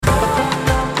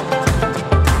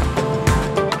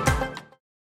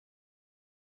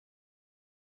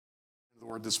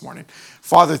This morning.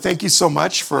 Father, thank you so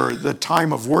much for the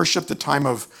time of worship, the time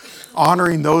of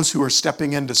honoring those who are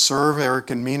stepping in to serve, Eric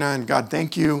and Mina. And God,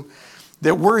 thank you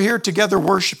that we're here together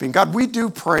worshiping. God, we do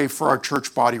pray for our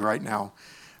church body right now.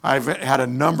 I've had a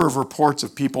number of reports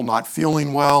of people not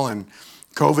feeling well and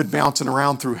COVID bouncing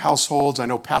around through households. I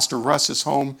know Pastor Russ is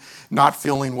home not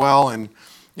feeling well, and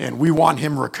we want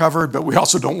him recovered, but we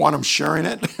also don't want him sharing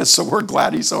it. So we're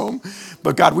glad he's home.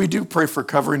 But God, we do pray for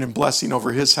covering and blessing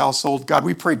over his household. God,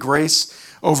 we pray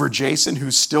grace over Jason,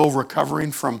 who's still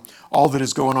recovering from all that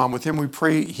is going on with him. We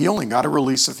pray healing, God, a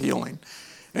release of healing.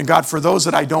 And God, for those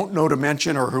that I don't know to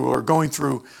mention or who are going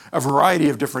through a variety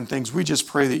of different things, we just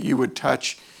pray that you would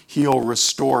touch, heal,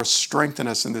 restore, strengthen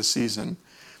us in this season.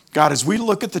 God, as we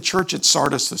look at the church at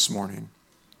Sardis this morning,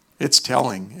 it's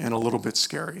telling and a little bit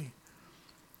scary.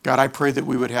 God, I pray that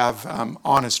we would have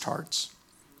honest hearts,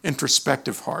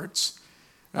 introspective hearts,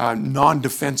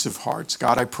 non-defensive hearts.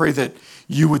 God, I pray that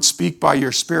you would speak by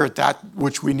your Spirit that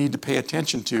which we need to pay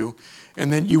attention to,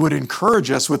 and then you would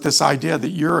encourage us with this idea that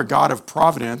you're a God of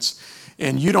providence,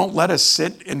 and you don't let us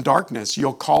sit in darkness.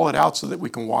 You'll call it out so that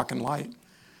we can walk in light.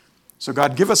 So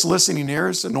God, give us listening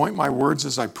ears, anoint my words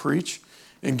as I preach,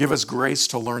 and give us grace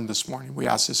to learn this morning. We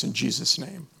ask this in Jesus'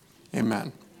 name.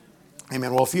 Amen.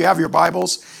 Amen. Well, if you have your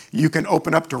Bibles, you can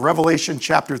open up to Revelation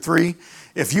chapter 3.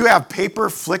 If you have paper,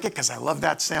 flick it, because I love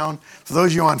that sound. For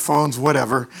those of you on phones,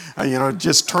 whatever,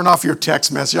 just turn off your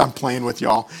text message. I'm playing with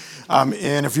y'all.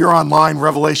 And if you're online,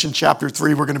 Revelation chapter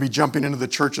 3, we're going to be jumping into the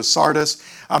church of Sardis.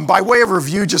 By way of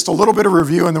review, just a little bit of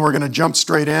review, and then we're going to jump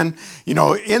straight in.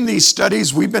 In these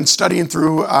studies, we've been studying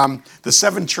through the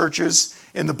 7 churches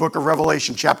in the book of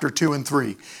Revelation, chapter 2 and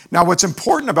 3. Now, what's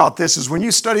important about this is when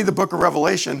you study the book of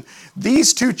Revelation,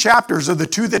 these 2 chapters are the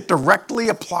 2 that directly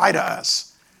apply to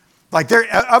us. Like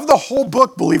of the whole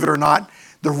book, believe it or not,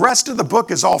 the rest of the book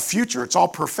is all future. It's all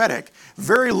prophetic.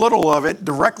 Very little of it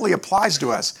directly applies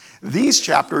to us. These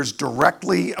chapters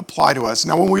directly apply to us.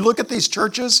 Now, when we look at these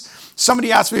churches,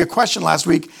 somebody asked me a question last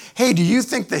week. Hey, do you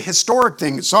think the historic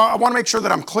thing, so I want to make sure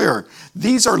that I'm clear.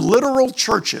 These are literal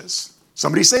churches.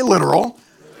 Somebody say literal.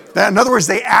 In other words,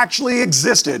 they actually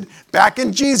existed back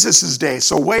in Jesus' day.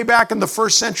 So way back in the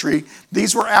 1st century,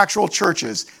 these were actual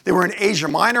churches. They were in Asia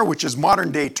Minor, which is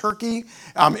modern-day Turkey,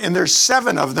 and there's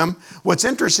 7 of them. What's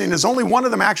interesting is only one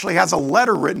of them actually has a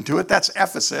letter written to it. That's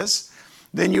Ephesus.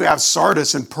 Then you have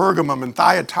Sardis and Pergamum and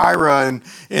Thyatira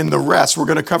and the rest. We're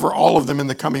going to cover all of them in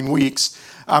the coming weeks.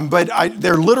 But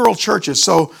they're literal churches.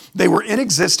 So they were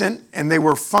inexistent and they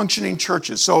were functioning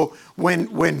churches. So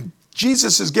when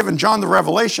Jesus has given John the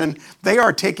revelation, they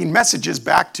are taking messages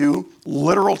back to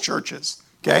literal churches,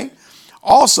 okay?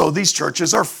 Also, these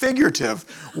churches are figurative.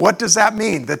 What does that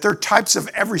mean? That they're types of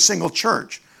every single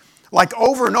church. Like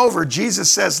over and over, Jesus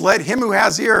says, let him who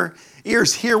has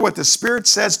ears hear what the Spirit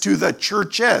says to the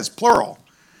churches, plural.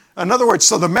 In other words,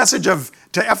 so the message to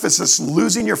Ephesus,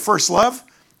 losing your first love,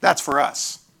 that's for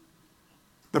us.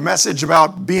 The message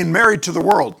about being married to the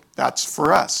world, that's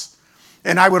for us.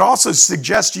 And I would also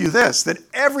suggest to you this, that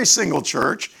every single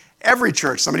church,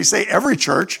 somebody say every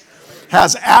church,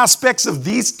 has aspects of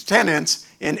these tenets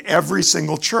in every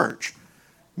single church.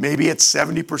 Maybe it's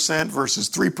 70% versus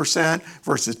 3%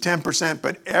 versus 10%,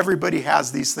 but everybody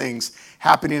has these things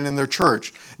happening in their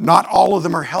church. Not all of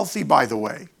them are healthy, by the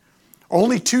way.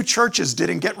 Only 2 churches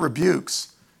didn't get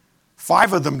rebukes.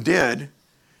 5 of them did.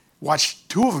 Watch,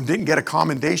 2 of them didn't get a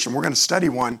commendation. We're going to study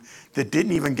one that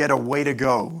didn't even get a way to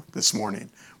go this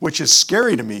morning, which is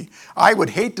scary to me. I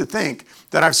would hate to think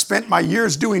that I've spent my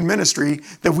years doing ministry,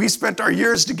 that we spent our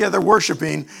years together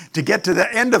worshiping to get to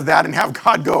the end of that and have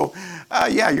God go,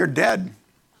 yeah, you're dead.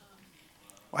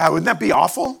 Wow, wouldn't that be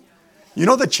awful? You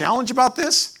know the challenge about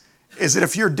this is that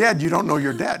if you're dead, you don't know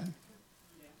you're dead.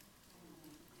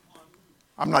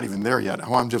 I'm not even there yet.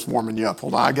 I'm just warming you up.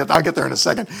 Hold on, I'll get there in a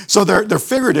second. So they're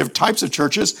figurative types of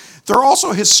churches. They're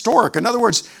also historic. In other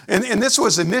words, and this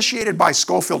was initiated by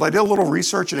Scofield. I did a little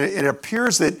research, and it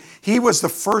appears that he was the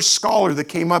first scholar that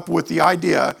came up with the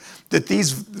idea that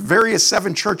these various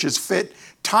 7 churches fit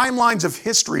timelines of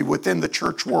history within the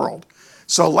church world.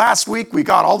 So last week, we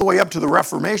got all the way up to the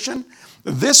Reformation.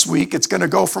 This week, it's going to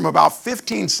go from about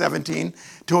 1517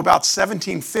 to about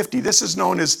 1750. This is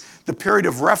known as the period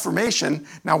of Reformation.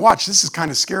 Now watch, this is kind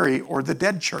of scary, or the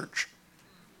dead church.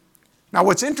 Now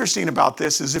what's interesting about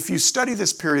this is if you study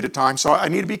this period of time, so I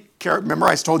need to be careful. Remember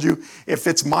I told you, if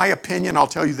it's my opinion, I'll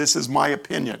tell you this is my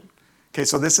opinion. Okay,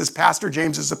 so this is Pastor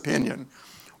James's opinion.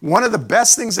 One of the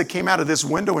best things that came out of this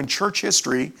window in church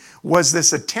history was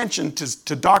this attention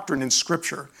to doctrine in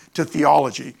Scripture, to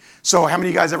theology. So how many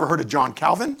of you guys ever heard of John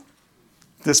Calvin?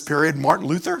 This period, Martin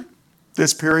Luther?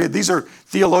 this period. These are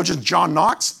theologians, John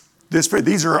Knox, this period.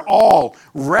 These are all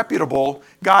reputable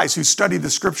guys who study the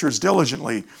scriptures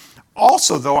diligently.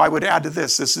 Also, though, I would add to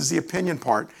this is the opinion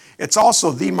part. It's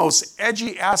also the most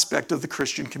edgy aspect of the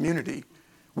Christian community.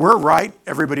 We're right,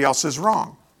 everybody else is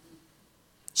wrong.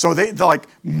 So they like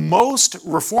most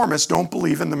reformists don't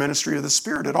believe in the ministry of the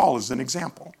Spirit at all, as an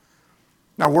example.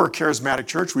 Now, we're a charismatic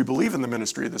church. We believe in the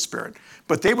ministry of the Spirit.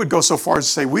 But they would go so far as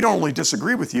to say, we don't only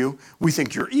disagree with you, we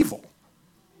think you're evil.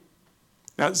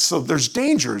 Now, so there's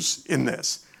dangers in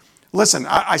this. Listen,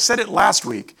 I said it last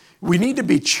week. We need to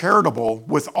be charitable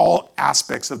with all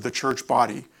aspects of the church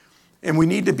body. And we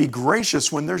need to be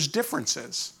gracious when there's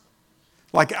differences.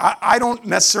 Like, I don't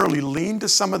necessarily lean to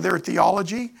some of their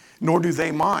theology, nor do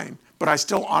they mine, but I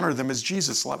still honor them as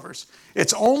Jesus lovers.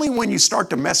 It's only when you start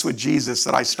to mess with Jesus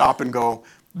that I stop and go,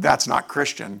 that's not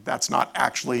Christian. That's not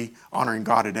actually honoring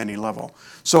God at any level.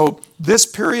 So this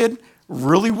period,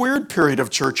 really weird period of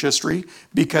church history,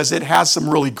 because it has some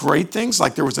really great things,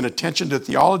 like there was an attention to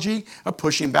theology, a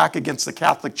pushing back against the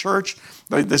Catholic Church.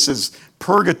 This is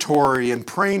purgatory and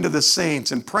praying to the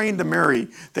saints and praying to Mary.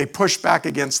 They pushed back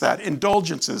against that.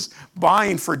 Indulgences,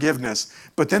 buying forgiveness.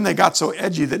 But then they got so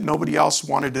edgy that nobody else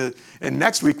wanted to. And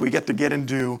next week we get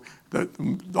into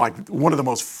one of the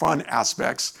most fun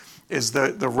aspects is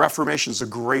the Reformations, the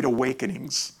Great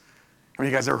Awakenings. Have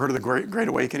you guys ever heard of the Great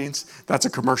Awakenings? That's a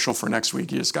commercial for next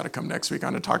week. You just got to come next week.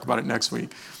 I'm going to talk about it next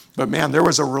week. But man, there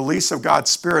was a release of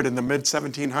God's Spirit in the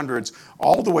mid-1700s,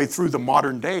 all the way through the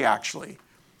modern day, actually,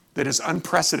 that is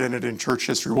unprecedented in church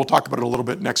history. We'll talk about it a little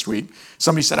bit next week.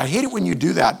 Somebody said, I hate it when you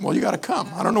do that. Well, you got to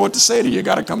come. I don't know what to say to you. You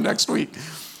got to come next week.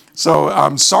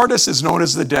 So Sardis is known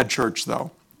as the dead church,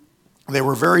 though. They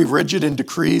were very rigid in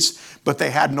decrees, but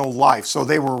they had no life. So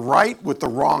they were right with the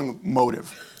wrong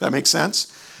motive. That makes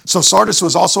sense? So Sardis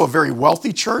was also a very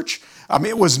wealthy church.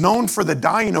 It was known for the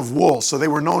dyeing of wool. So they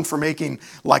were known for making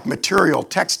like material,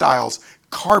 textiles,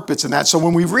 carpets and that. So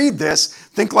when we read this,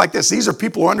 think like this. These are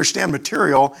people who understand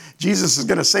material. Jesus is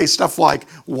going to say stuff like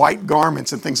white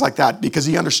garments and things like that because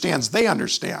he understands they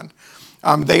understand.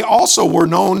 They also were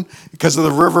known because of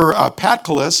the river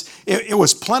Patculus. It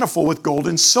was plentiful with gold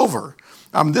and silver.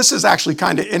 This is actually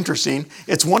kind of interesting.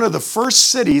 It's one of the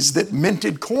first cities that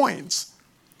minted coins.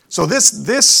 So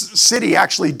this city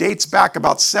actually dates back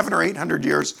about 700 or 800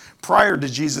 years prior to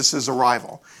Jesus'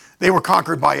 arrival. They were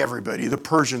conquered by everybody, the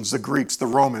Persians, the Greeks, the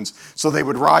Romans. So they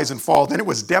would rise and fall. Then it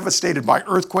was devastated by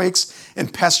earthquakes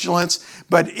and pestilence.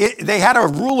 But they had a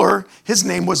ruler, his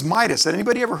name was Midas. Had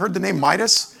anybody ever heard the name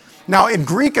Midas? Now, in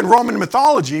Greek and Roman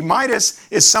mythology, Midas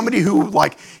is somebody who,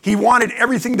 he wanted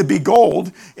everything to be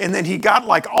gold, and then he got,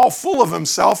 all full of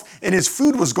himself, and his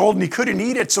food was gold, and he couldn't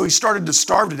eat it, so he started to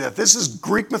starve to death. This is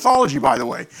Greek mythology, by the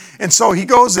way. And so he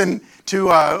goes into,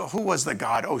 who was the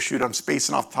god? Oh, shoot, I'm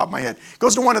spacing off the top of my head.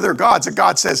 Goes to one of their gods. The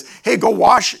god says, hey, go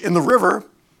wash in the river.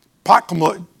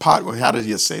 How did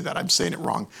you say that? I'm saying it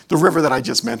wrong. The river that I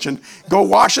just mentioned. Go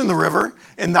wash in the river.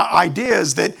 And the idea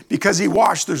is that because he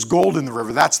washed, there's gold in the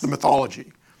river. That's the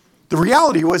mythology. The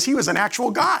reality was he was an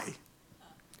actual guy.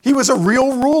 He was a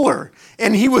real ruler.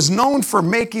 And he was known for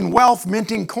making wealth,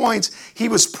 minting coins. He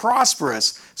was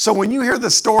prosperous. So when you hear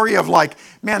the story of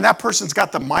man, that person's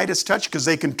got the Midas touch because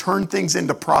they can turn things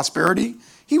into prosperity.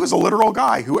 He was a literal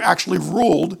guy who actually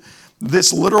ruled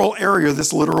this literal area,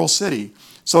 this literal city.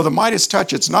 So the Midas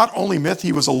touch, it's not only myth,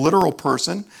 he was a literal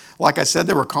person. Like I said,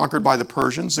 they were conquered by the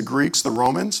Persians, the Greeks, the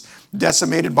Romans,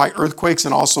 decimated by earthquakes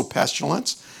and also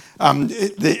pestilence.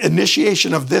 The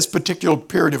initiation of this particular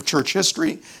period of church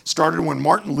history started when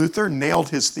Martin Luther nailed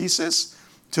his thesis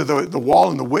to the wall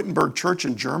in the Wittenberg Church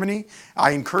in Germany.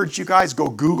 I encourage you guys, go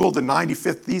Google the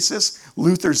 95th thesis,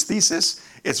 Luther's thesis.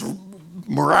 It's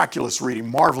miraculous reading,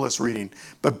 marvelous reading.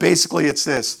 But basically it's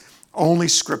this: only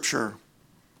Scripture.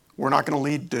 We're not going to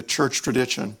lead to church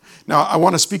tradition. Now, I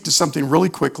want to speak to something really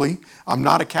quickly. I'm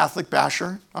not a Catholic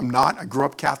basher. I'm not. I grew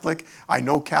up Catholic. I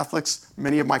know Catholics.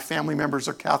 Many of my family members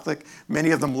are Catholic. Many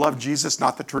of them love Jesus,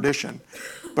 not the tradition.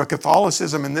 But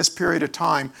Catholicism in this period of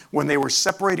time, when they were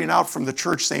separating out from the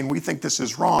church saying, we think this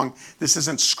is wrong, this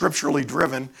isn't scripturally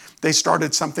driven, they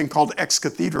started something called ex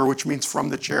cathedra, which means from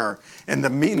the chair. And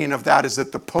the meaning of that is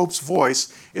that the Pope's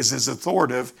voice is as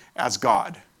authoritative as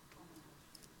God.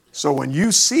 So when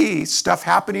you see stuff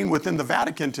happening within the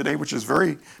Vatican today, which is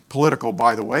very political,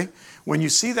 by the way, when you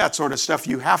see that sort of stuff,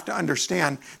 you have to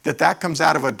understand that that comes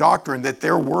out of a doctrine that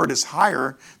their word is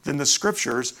higher than the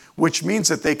scriptures, which means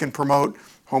that they can promote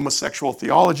homosexual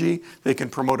theology, they can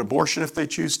promote abortion if they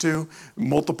choose to,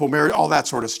 multiple marriage, all that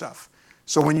sort of stuff.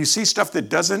 So when you see stuff that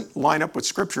doesn't line up with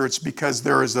Scripture, it's because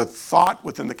there is a thought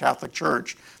within the Catholic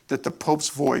Church that the Pope's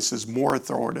voice is more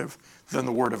authoritative than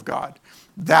the Word of God.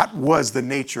 That was the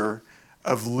nature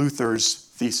of Luther's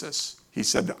thesis. He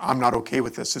said, I'm not okay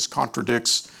with this. This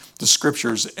contradicts the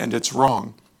Scriptures and it's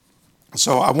wrong.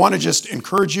 So I want to just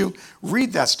encourage you,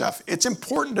 read that stuff. It's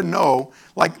important to know,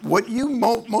 like what you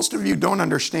most of you don't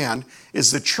understand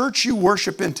is the church you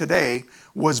worship in today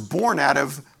was born out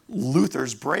of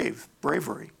Luther's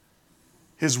bravery.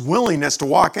 His willingness to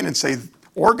walk in and say,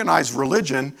 organized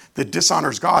religion that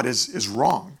dishonors God is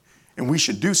wrong, and we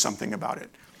should do something about it.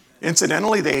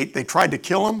 Incidentally, they tried to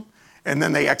kill him, and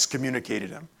then they excommunicated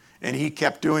him. And he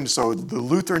kept doing so. The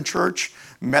Lutheran Church,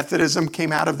 Methodism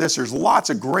came out of this. There's lots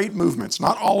of great movements.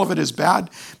 Not all of it is bad,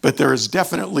 but there is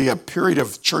definitely a period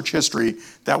of church history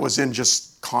that was in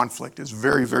just conflict. It's a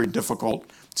very, very difficult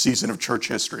season of church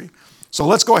history. So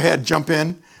let's go ahead, jump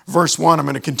in. Verse 1, I'm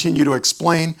going to continue to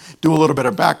explain, do a little bit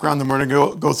of background, then we're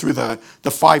going to go through the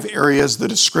 5 areas, the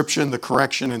description, the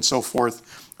correction, and so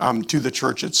forth to the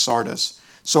church at Sardis.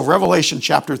 So Revelation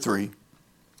chapter 3,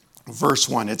 verse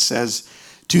 1, it says,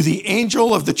 to the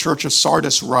angel of the church of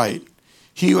Sardis write,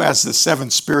 he who has the 7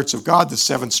 spirits of God, the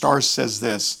 7 stars, says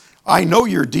this, I know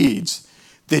your deeds,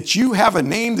 that you have a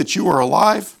name, that you are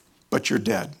alive, but you're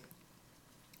dead.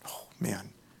 Oh, man.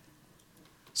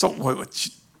 So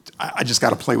I just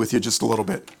got to play with you just a little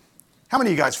bit. How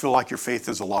many of you guys feel like your faith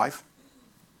is alive?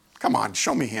 Come on,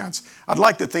 show me hands. I'd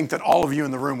like to think that all of you in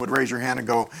the room would raise your hand and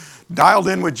go, dialed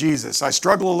in with Jesus. I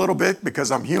struggle a little bit because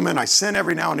I'm human. I sin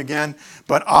every now and again,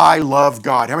 but I love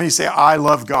God. How many say, I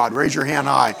love God? Raise your hand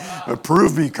high.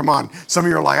 Prove me. Come on. Some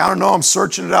of you are like, I don't know. I'm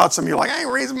searching it out. Some of you are like, I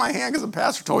ain't raising my hand because the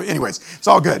pastor told me. Anyways, it's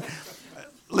all good.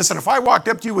 Listen, if I walked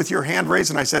up to you with your hand raised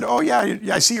and I said, oh, yeah,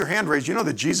 I see your hand raised. You know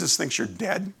that Jesus thinks you're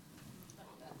dead?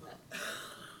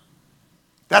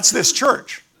 That's this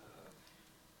church.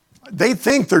 They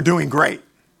think they're doing great.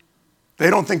 They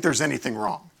don't think there's anything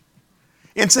wrong.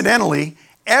 Incidentally,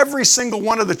 every single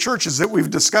one of the churches that we've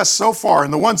discussed so far,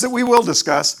 and the ones that we will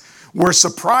discuss, were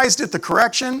surprised at the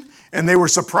correction, and they were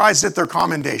surprised at their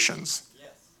commendations. Yes.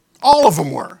 All of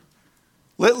them were.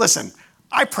 Listen,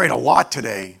 I prayed a lot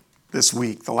today, this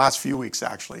week, the last few weeks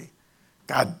actually.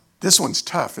 God, this one's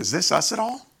tough. Is this us at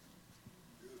all?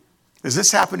 Is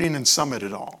this happening in Summit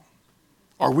at all?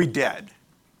 Are we dead?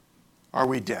 Are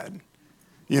we dead?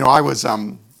 You know, I was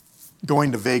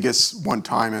going to Vegas one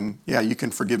time, and yeah, you can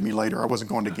forgive me later. I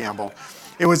wasn't going to gamble.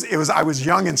 I was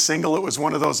young and single. It was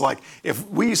one of those, like, if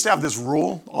we used to have this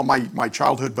rule, all my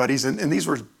childhood buddies, and these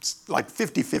were like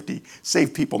 50-50,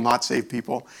 saved people, not saved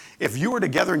people. If you were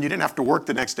together and you didn't have to work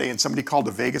the next day and somebody called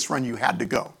a Vegas run, you had to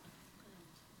go.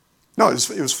 No,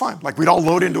 it was fun. Like, we'd all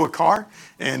load into a car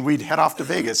and we'd head off to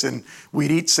Vegas, and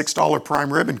we'd eat $6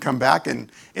 prime rib and come back.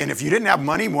 And if you didn't have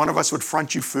money, one of us would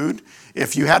front you food.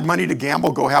 If you had money to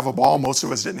gamble, go have a ball. Most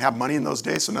of us didn't have money in those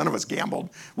days, so none of us gambled.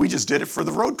 We just did it for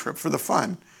the road trip, for the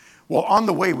fun. Well, on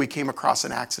the way, we came across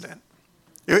an accident.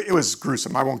 It was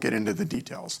gruesome. I won't get into the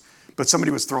details. But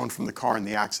somebody was thrown from the car in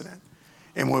the accident.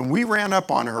 And when we ran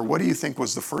up on her, what do you think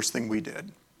was the first thing we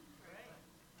did?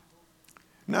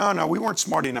 No, we weren't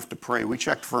smart enough to pray. We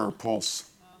checked for her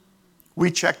pulse.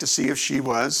 We checked to see if she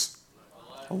was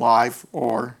alive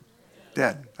or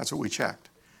dead. That's what we checked.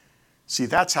 See,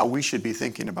 that's how we should be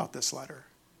thinking about this letter.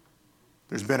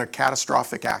 There's been a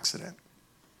catastrophic accident.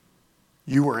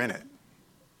 You were in it.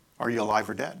 Are you alive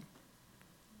or dead?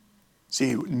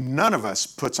 See, none of us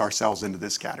puts ourselves into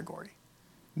this category.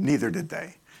 Neither did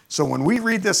they. So when we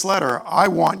read this letter, I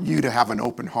want you to have an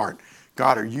open heart.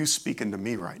 God, are you speaking to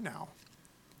me right now?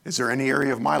 Is there any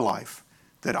area of my life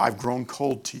that I've grown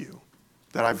cold to you,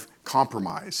 that I've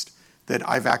compromised, that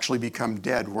I've actually become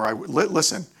dead?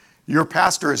 Listen, your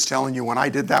pastor is telling you when I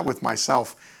did that with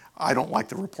myself, I don't like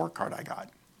the report card I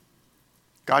got.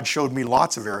 God showed me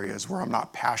lots of areas where I'm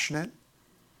not passionate,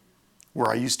 where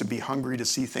I used to be hungry to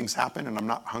see things happen and I'm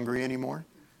not hungry anymore.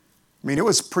 I mean, it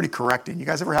was pretty correcting. You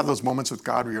guys ever have those moments with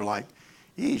God where you're like,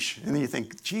 eesh, and then you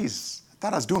think, geez, I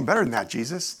thought I was doing better than that,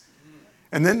 Jesus.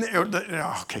 And then,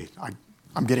 okay,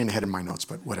 I'm getting ahead of my notes,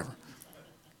 but whatever.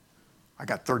 I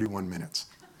got 31 minutes.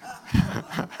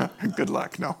 Good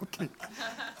luck. No, okay.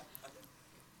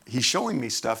 He's showing me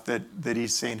stuff that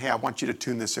he's saying, hey, I want you to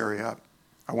tune this area up.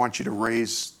 I want you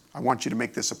to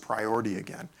make this a priority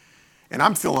again. And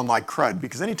I'm feeling like crud,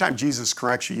 because anytime Jesus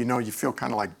corrects you, you feel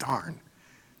kind of like, darn,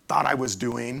 thought I was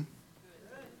doing.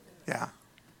 Yeah.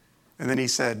 And then he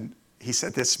said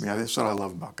this to me. This is what I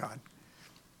love about God.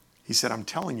 He said, I'm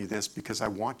telling you this because I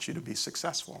want you to be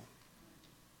successful.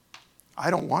 I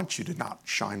don't want you to not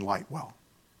shine light well.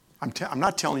 I'm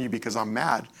not telling you because I'm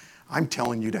mad. I'm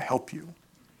telling you to help you.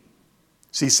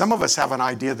 See, some of us have an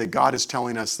idea that God is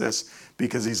telling us this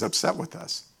because he's upset with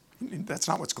us. That's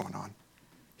not what's going on.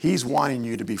 He's wanting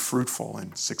you to be fruitful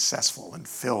and successful and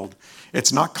filled.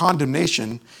 It's not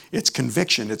condemnation, it's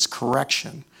conviction, it's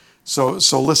correction. So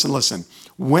listen.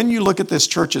 When you look at this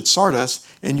church at Sardis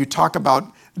and you talk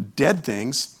about dead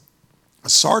things,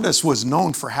 Sardis was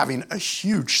known for having a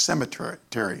huge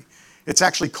cemetery. It's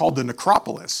actually called the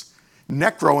necropolis.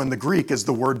 Necro in the Greek is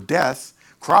the word death.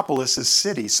 Acropolis is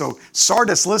city. So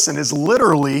Sardis, listen, is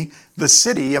literally the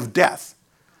city of death.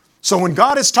 So when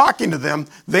God is talking to them,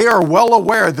 they are well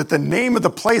aware that the name of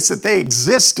the place that they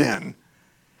exist in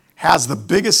has the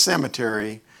biggest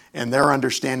cemetery, and they're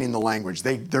understanding the language.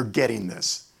 They're getting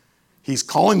this. He's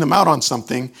calling them out on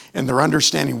something, and they're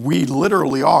understanding we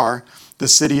literally are the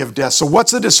city of death. So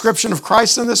what's the description of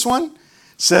Christ in this one? It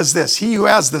says this, he who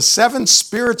has the 7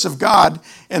 spirits of God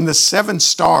and the 7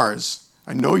 stars.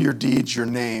 I know your deeds, your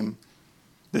name,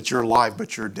 that you're alive,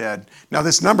 but you're dead. Now,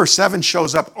 this number 7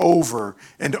 shows up over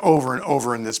and over and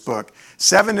over in this book.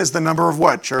 7 is the number of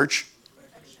what, church?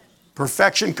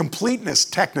 Perfection, completeness,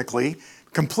 technically,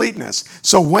 completeness.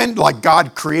 So when, like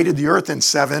God created the earth in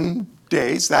 7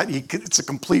 days, it's a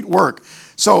complete work.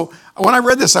 So when I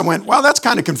read this, I went, wow, that's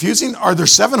kind of confusing. Are there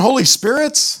 7 Holy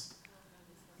Spirits?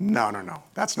 No.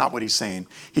 That's not what he's saying.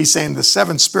 He's saying the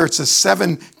 7 spirits is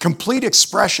 7 complete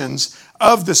expressions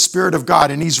of the Spirit of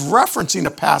God. And he's referencing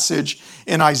a passage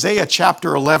in Isaiah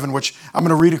chapter 11, which I'm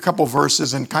going to read a couple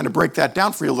verses and kind of break that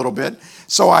down for you a little bit.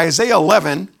 So Isaiah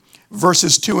 11,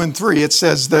 verses 2 and 3, it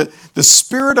says that the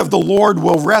Spirit of the Lord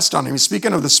will rest on him. He's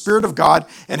speaking of the Spirit of God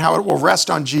and how it will rest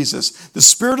on Jesus. The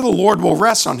Spirit of the Lord will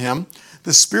rest on him,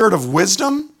 the Spirit of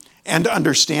wisdom and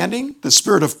understanding, the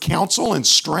Spirit of counsel and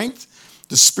strength,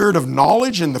 the spirit of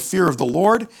knowledge and the fear of the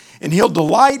Lord, and he'll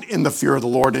delight in the fear of the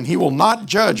Lord, and he will not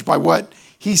judge by what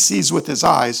he sees with his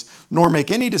eyes, nor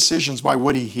make any decisions by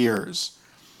what he hears.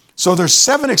 So there's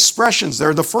 7 expressions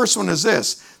there. The first one is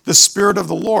this, the Spirit of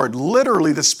the Lord,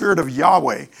 literally the Spirit of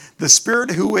Yahweh, the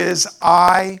Spirit who is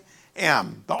I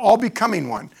am, the all-becoming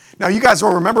one. Now, you guys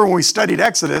will remember when we studied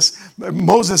Exodus,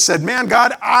 Moses said, man,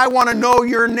 God, I want to know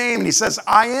your name. And he says,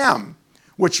 I am,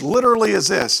 which literally is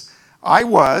this, I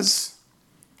was,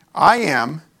 I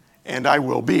am, and I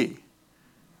will be.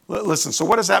 Listen, so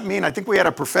what does that mean? I think we had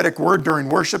a prophetic word during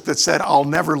worship that said, I'll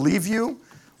never leave you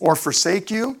or forsake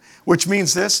you, which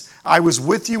means this, I was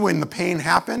with you when the pain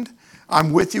happened,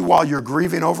 I'm with you while you're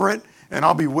grieving over it, and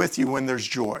I'll be with you when there's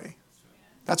joy.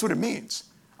 That's what it means.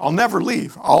 I'll never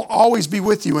leave. I'll always be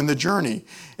with you in the journey.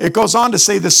 It goes on to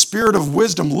say the spirit of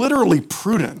wisdom, literally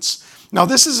prudence. Now,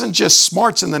 this isn't just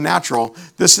smarts in the natural.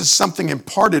 This is something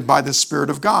imparted by the Spirit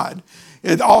of God.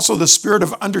 It also the spirit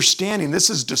of understanding. This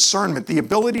is discernment, the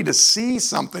ability to see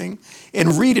something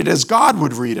and read it as God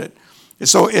would read it.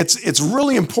 So it's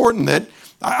really important that,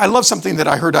 I love something that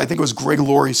I heard, I think it was Greg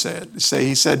Laurie say.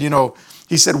 He said,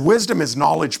 wisdom is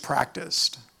knowledge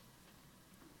practiced.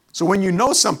 So when you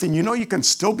know something, you know you can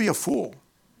still be a fool.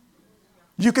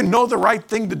 You can know the right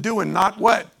thing to do and not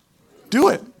what? Do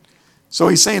it. So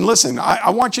he's saying, listen,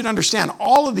 I want you to understand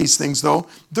all of these things, though,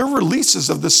 they're releases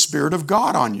of the Spirit of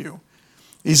God on you.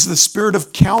 He's the spirit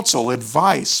of counsel,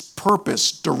 advice,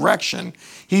 purpose, direction.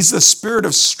 He's the spirit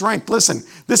of strength. Listen,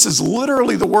 this is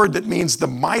literally the word that means the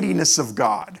mightiness of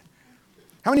God.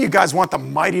 How many of you guys want the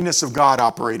mightiness of God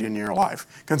operating in your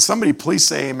life? Can somebody please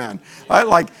say amen? I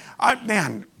got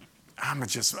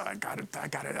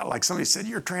it. Like somebody said,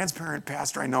 you're transparent,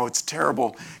 Pastor. I know it's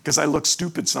terrible because I look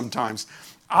stupid sometimes.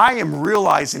 I am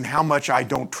realizing how much I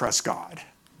don't trust God.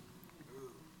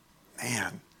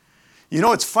 Man. You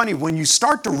know, it's funny, when you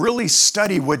start to really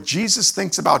study what Jesus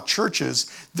thinks about churches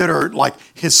that are like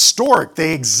historic,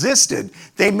 they existed,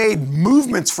 they made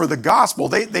movements for the gospel,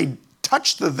 they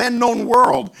touched the then known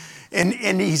world,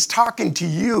 and he's talking to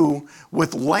you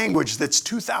with language that's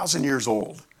 2,000 years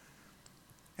old.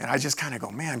 And I just kind of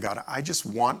go, man, God, I just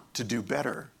want to do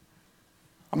better.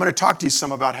 I'm going to talk to you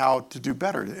some about how to do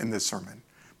better in this sermon.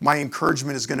 My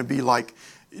encouragement is going to be like,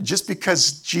 just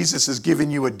because Jesus has given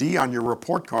you a D on your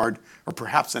report card, or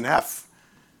perhaps an F,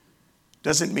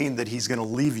 doesn't mean that he's going to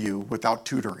leave you without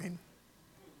tutoring.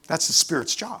 That's the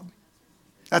Spirit's job.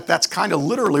 That's kind of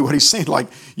literally what he's saying. Like,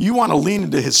 you want to lean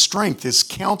into his strength, his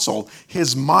counsel,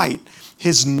 his might,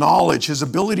 his knowledge, his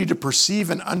ability to perceive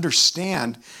and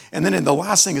understand. And then the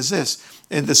last thing is this,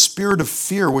 and the spirit of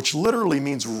fear, which literally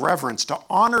means reverence, to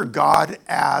honor God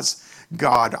as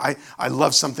God. I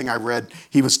love something I read.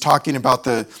 He was talking about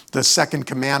the second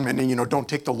commandment, and don't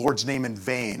take the Lord's name in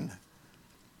vain.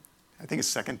 I think it's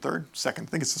second. I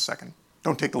think it's the second.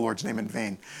 Don't take the Lord's name in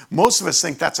vain. Most of us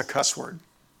think that's a cuss word.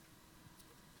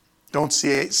 Don't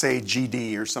say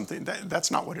GD or something.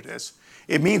 That's not what it is.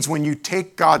 It means when you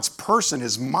take God's person,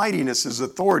 his mightiness, his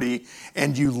authority,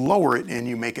 and you lower it and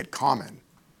you make it common.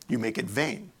 You make it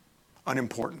vain,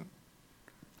 unimportant.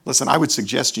 Listen, I would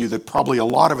suggest to you that probably a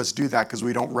lot of us do that because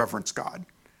we don't reverence God.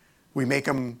 We make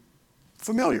him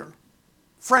familiar,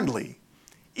 friendly,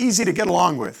 easy to get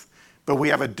along with, but we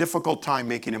have a difficult time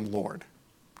making him Lord.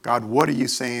 God, what are you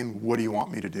saying? What do you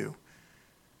want me to do?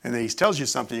 And then he tells you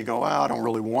something, you go, well, I don't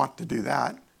really want to do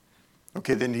that.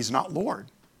 Okay, then he's not Lord.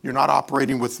 You're not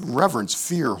operating with reverence,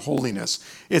 fear, holiness.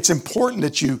 It's important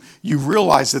that you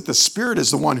realize that the Spirit is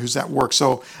the one who's at work.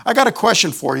 So I got a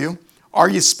question for you. Are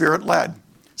you Spirit-led?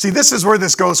 See, this is where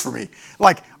this goes for me.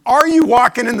 Like, are you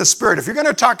walking in the Spirit? If you're going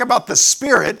to talk about the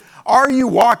Spirit, are you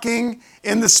walking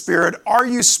in the Spirit? Are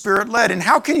you Spirit-led? And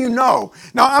how can you know?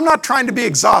 Now, I'm not trying to be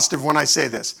exhaustive when I say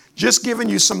this. Just giving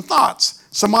you some thoughts,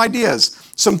 some ideas,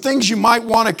 some things you might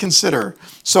want to consider.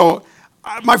 So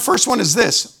my first one is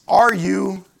this. Are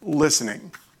you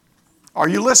listening? Are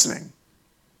you listening?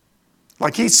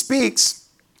 Like he speaks,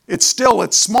 it's still,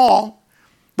 it's small.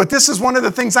 But this is one of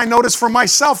the things I noticed for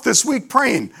myself this week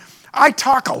praying. I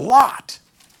talk a lot.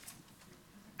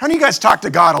 How many of you guys talk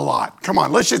to God a lot? Come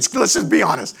on, let's just be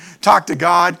honest. Talk to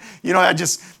God. You know,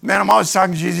 I'm always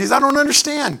talking to Jesus. I don't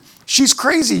understand. She's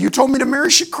crazy. You told me to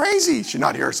marry. She's crazy. She's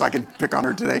not here, so I can pick on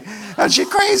her today. She's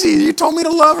crazy. You told me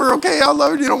to love her. Okay, I'll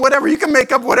love her. You know, whatever. You can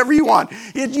make up whatever you want.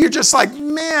 You're just like,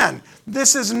 man,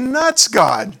 this is nuts,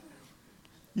 God.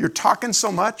 You're talking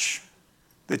so much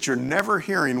that you're never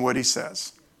hearing what he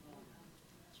says.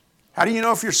 How do you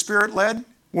know if you're Spirit-led?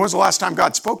 When was the last time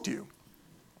God spoke to you?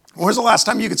 When was the last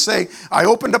time you could say, I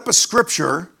opened up a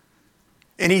scripture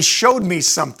and he showed me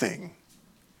something?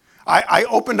 I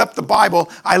opened up the Bible,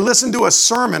 I listened to a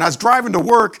sermon, I was driving to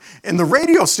work and the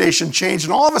radio station changed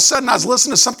and all of a sudden I was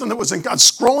listening to something that was I was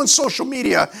scrolling social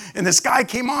media and this guy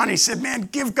came on and he said, man,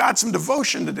 give God some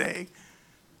devotion today.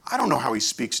 I don't know how he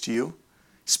speaks to you.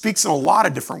 He speaks in a lot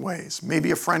of different ways.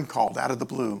 Maybe a friend called out of the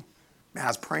blue. Man, I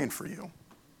was praying for you.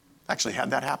 Actually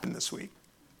had that happen this week.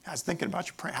 I was thinking about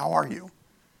you praying. How are you?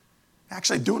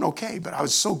 Actually doing okay, but I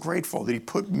was so grateful that he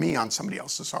put me on somebody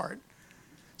else's heart.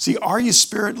 See, are you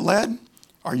Spirit-led?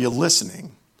 Are you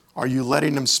listening? Are you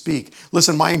letting him speak?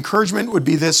 Listen, my encouragement would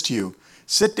be this to you.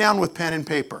 Sit down with pen and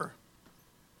paper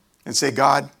and say,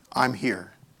 God, I'm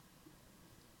here.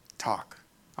 Talk.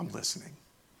 I'm listening.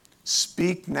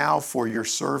 Speak now, for your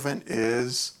servant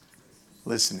is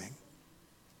listening.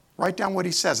 Write down what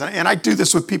he says. And I do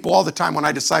this with people all the time when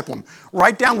I disciple them.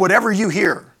 Write down whatever you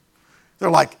hear.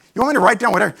 They're like, you want me to write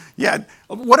down whatever? Yeah.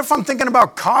 What if I'm thinking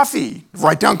about coffee?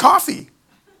 Write down coffee.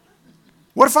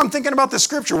 What if I'm thinking about the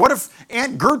scripture? What if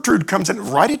Aunt Gertrude comes in?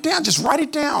 Write it down. Just write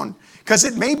it down. Because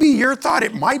it may be your thought.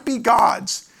 It might be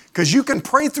God's. Because you can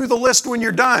pray through the list when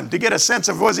you're done to get a sense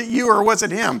of was it you or was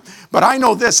it him. But I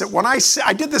know this, that when I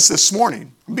did this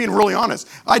morning. I'm being really honest.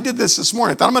 I did this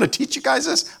morning. I thought I'm going to teach you guys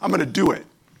this. I'm going to do it.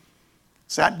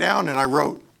 Sat down and I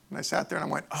wrote. And I sat there and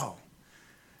I went, oh.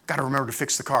 Got to remember to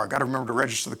fix the car. Got to remember to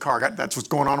register the car. That's what's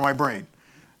going on in my brain.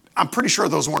 I'm pretty sure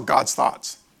those weren't God's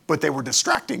thoughts, but they were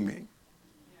distracting me.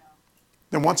 Yeah.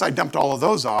 Then once I dumped all of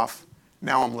those off,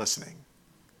 now I'm listening.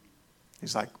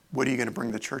 He's like, what are you going to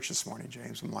bring to church this morning,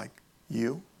 James? I'm like,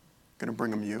 you? Going to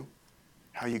bring them you?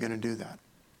 How are you going to do that?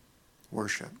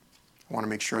 Worship. I want to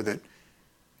make sure that,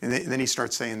 and then he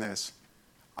starts saying this,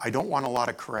 I don't want a lot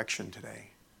of correction today.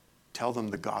 Tell them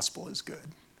the gospel is good.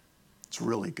 It's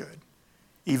really good.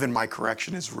 Even my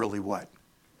correction is really what?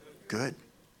 Good.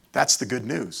 That's the good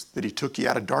news, that he took you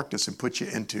out of darkness and put you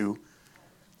into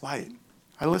light.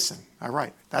 I listen. I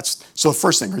write. So the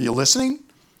first thing, are you listening?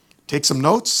 Take some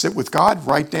notes, sit with God,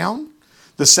 write down.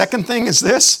 The second thing is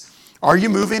this. Are you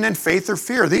moving in faith or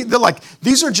fear?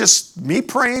 These are just me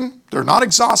praying. They're not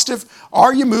exhaustive.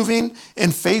 Are you moving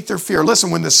in faith or fear? Listen,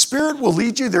 when the Spirit will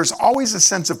lead you, there's always a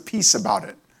sense of peace about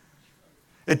it.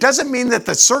 It doesn't mean that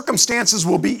the circumstances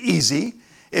will be easy.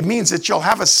 It means that you'll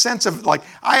have a sense of,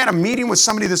 I had a meeting with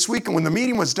somebody this week, and when the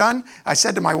meeting was done, I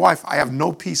said to my wife, I have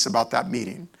no peace about that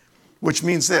meeting, which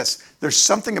means this, there's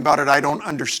something about it I don't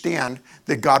understand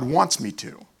that God wants me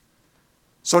to.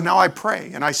 So now I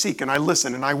pray, and I seek, and I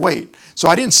listen, and I wait. So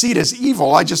I didn't see it as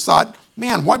evil. I just thought,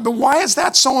 man, why is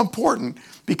that so important?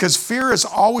 Because fear is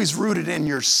always rooted in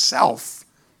yourself.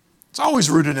 It's always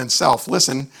rooted in self.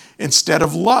 Listen, instead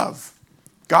of love.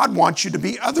 God wants you to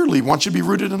be otherly, wants you to be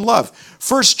rooted in love.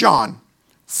 1 John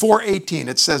 4:18,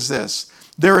 it says this,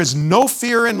 there is no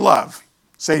fear in love.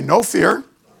 Say no fear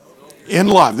in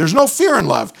love. There's no fear in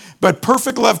love, but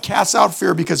perfect love casts out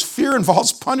fear because fear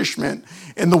involves punishment,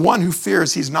 and the one who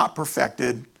fears, he's not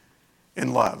perfected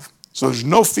in love. So there's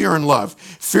no fear in love.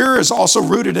 Fear is also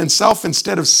rooted in self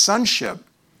instead of sonship.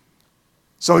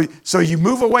 So you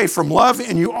move away from love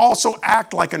and you also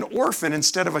act like an orphan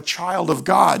instead of a child of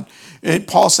God.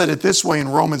 Paul said it this way in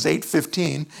Romans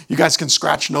 8:15. You guys can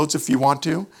scratch notes if you want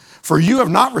to. For you have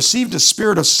not received a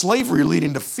spirit of slavery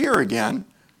leading to fear again,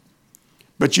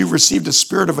 but you've received a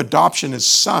spirit of adoption as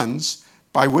sons,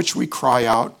 by which we cry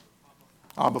out,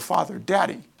 Abba, Father,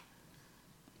 Daddy.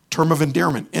 Term of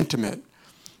endearment, intimate.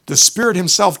 The Spirit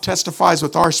himself testifies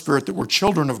with our spirit that we're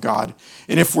children of God.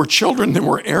 And if we're children, then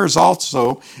we're heirs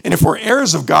also. And if we're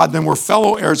heirs of God, then we're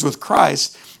fellow heirs with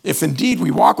Christ. If indeed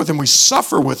we walk with him, we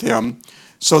suffer with him,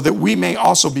 so that we may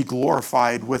also be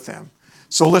glorified with him.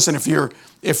 So listen, if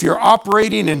you're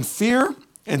operating in fear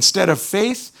instead of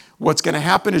faith, what's going to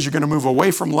happen is you're going to move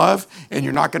away from love, and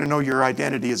you're not going to know your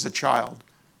identity as a child,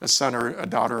 a son or a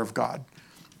daughter of God.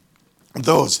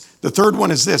 The third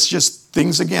one is this, just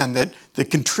things again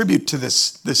that contribute to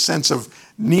this sense of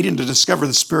needing to discover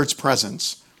the Spirit's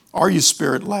presence. Are you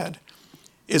Spirit-led?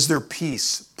 Is there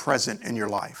peace present in your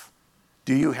life?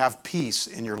 Do you have peace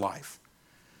in your life?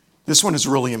 This one is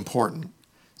really important.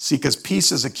 See, because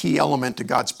peace is a key element to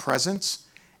God's presence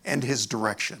and his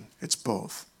direction. It's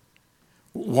both.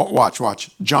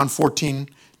 Watch. John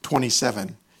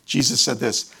 14:27. Jesus said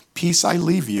this, peace I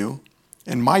leave you,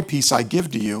 and my peace I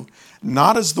give to you.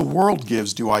 Not as the world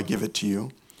gives do I give it to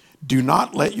you. Do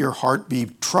not let your heart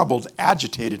be troubled,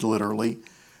 agitated literally,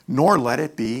 nor let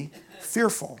it be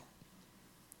fearful.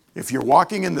 If you're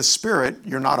walking in the Spirit,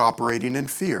 you're not operating in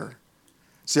fear.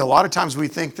 See, a lot of times we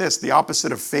think this, the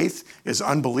opposite of faith is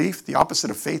unbelief. The opposite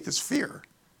of faith is fear.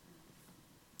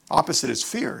 Opposite is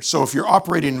fear. So if you're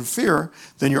operating in fear,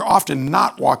 then you're often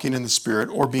not walking in the Spirit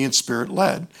or being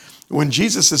Spirit-led. When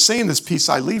Jesus is saying this peace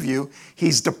I leave you,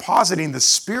 he's depositing the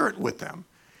Spirit with them.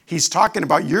 He's talking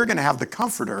about you're going to have the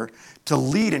Comforter to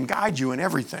lead and guide you in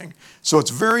everything. So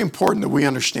it's very important that we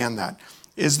understand that.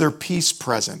 Is there peace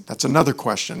present? That's another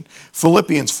question.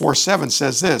 Philippians 4:7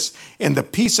 says this, and the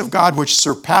peace of God which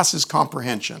surpasses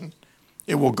comprehension,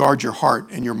 it will guard your heart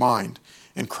and your mind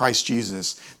in Christ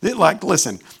Jesus.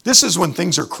 Listen, this is when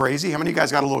things are crazy. How many of you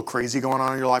guys got a little crazy going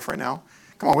on in your life right now?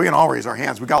 Come on, we can all raise our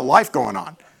hands. We got life going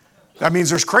on. That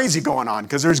means there's crazy going on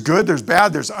because there's good, there's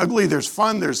bad, there's ugly, there's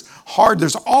fun, there's hard,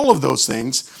 there's all of those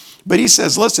things. But he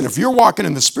says, listen, if you're walking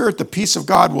in the Spirit, the peace of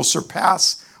God will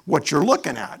surpass what you're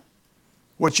looking at,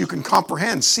 what you can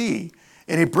comprehend, see.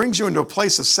 And it brings you into a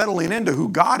place of settling into who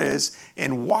God is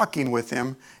and walking with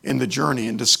him in the journey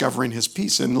and discovering his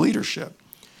peace and leadership.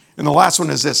 And the last one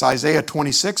is this, Isaiah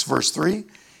 26, verse 3.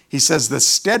 He says, the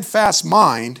steadfast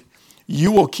mind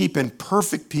you will keep in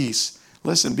perfect peace.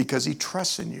 Listen, because he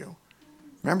trusts in you.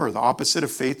 Remember, the opposite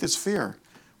of faith is fear.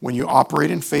 When you operate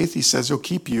in faith, he says he'll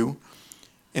keep you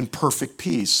in perfect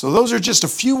peace. So those are just a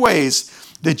few ways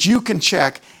that you can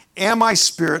check, am I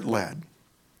Spirit-led?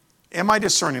 Am I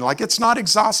discerning? Like, it's not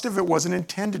exhaustive. It wasn't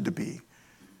intended to be.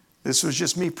 This was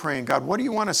just me praying, God, what do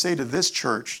you want to say to this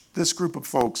church, this group of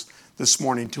folks this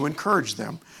morning to encourage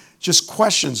them? Just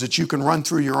questions that you can run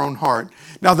through your own heart.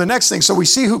 Now, the next thing, so we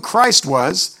see who Christ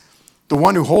was, the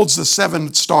one who holds the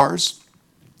 7 stars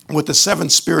with the 7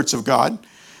 spirits of God.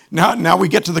 Now we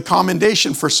get to the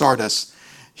commendation for Sardis.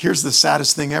 Here's the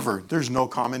saddest thing ever. There's no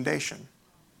commendation.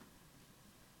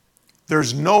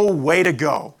 There's no way to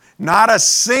go. Not a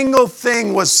single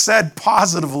thing was said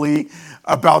positively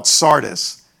about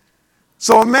Sardis.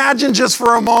 So imagine just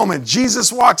for a moment,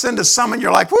 Jesus walks into Summit,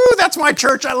 you're like, woo, that's my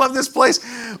church, I love this place.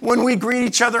 When we greet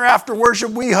each other after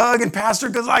worship, we hug, and Pastor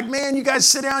goes like, man, you guys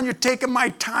sit down, you're taking my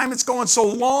time, it's going so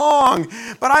long,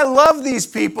 but I love these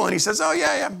people. And he says, oh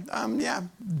yeah,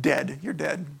 dead, you're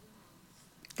dead.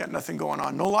 Got nothing going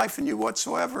on, no life in you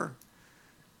whatsoever.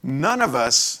 None of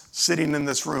us sitting in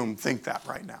this room think that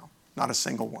right now, not a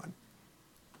single one.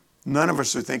 None of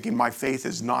us are thinking my faith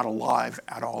is not alive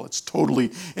at all. It's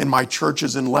totally, and my church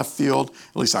is in left field.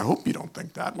 At least I hope you don't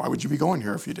think that. Why would you be going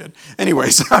here if you did?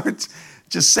 Anyways, I'm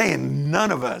just saying none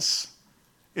of us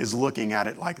is looking at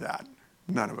it like that.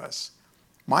 None of us.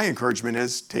 My encouragement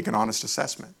is take an honest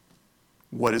assessment.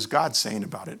 What is God saying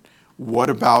about it?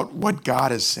 What about what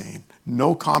God is saying?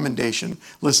 No commendation.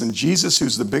 Listen, Jesus,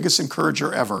 who's the biggest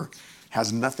encourager ever,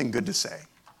 has nothing good to say.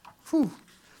 Whew.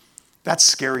 That's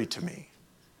scary to me.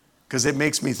 Because it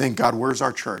makes me think, God, where's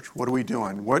our church? What are we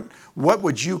doing? What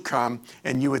would you come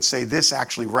and you would say, this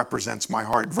actually represents my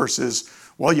heart versus,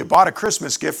 well, you bought a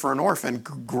Christmas gift for an orphan.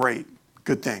 Great.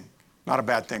 Good thing. Not a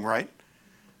bad thing, right?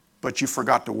 But you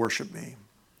forgot to worship me.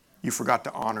 You forgot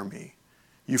to honor me.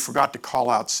 You forgot to call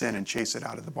out sin and chase it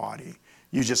out of the body.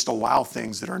 You just allow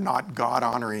things that are not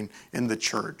God-honoring in the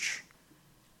church.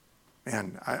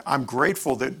 Man, I'm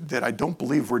grateful that I don't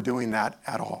believe we're doing that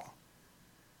at all.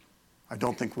 I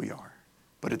don't think we are.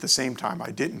 But at the same time, I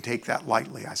didn't take that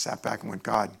lightly. I sat back and went,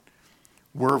 God,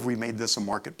 where have we made this a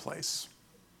marketplace?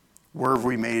 Where have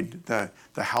we made the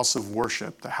house of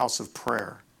worship, the house of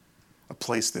prayer, a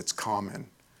place that's common?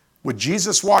 Would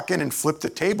Jesus walk in and flip the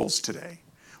tables today?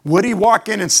 Would he walk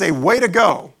in and say, way to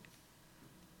go?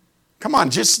 Come on,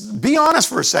 just be honest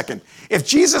for a second. If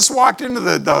Jesus walked into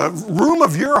the room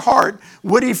of your heart,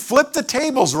 would he flip the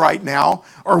tables right now?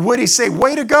 Or would he say,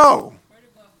 way to go?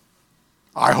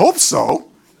 I hope so.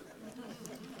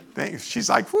 She's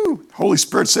like, whoo, Holy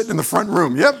Spirit sitting in the front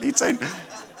room. Yep, he'd say.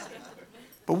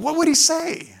 But what would he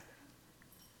say?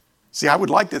 See, I would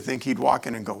like to think he'd walk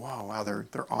in and go, wow, they're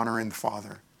honoring the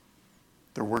Father.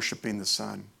 They're worshiping the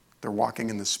Son. They're walking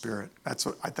in the Spirit. That's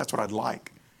what I'd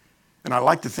like. And I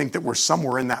like to think that we're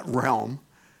somewhere in that realm.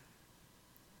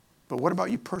 But what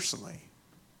about you personally?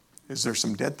 Is there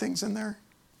some dead things in there?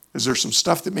 Is there some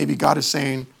stuff that maybe God is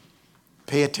saying,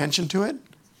 pay attention to it?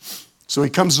 So he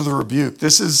comes to the rebuke.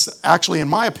 This is actually, in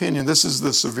my opinion, this is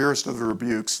the severest of the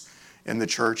rebukes in the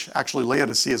church. Actually,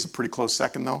 Laodicea is a pretty close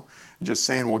second, though. I'm just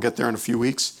saying we'll get there in a few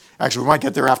weeks. Actually, we might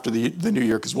get there after the new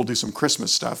year because we'll do some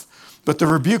Christmas stuff. But the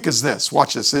rebuke is this.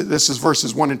 Watch this. This is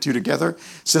verses 1 and 2 together. It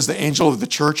says, the angel of the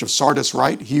church of Sardis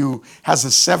write, he who has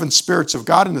the 7 spirits of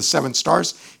God and the 7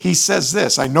 stars, he says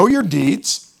this, I know your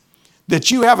deeds, that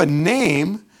you have a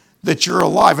name, that you're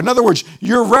alive. In other words,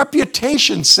 your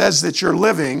reputation says that you're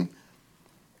living,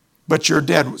 but you're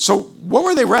dead. So what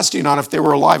were they resting on if they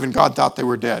were alive and God thought they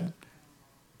were dead?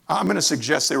 I'm going to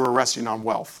suggest they were resting on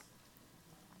wealth,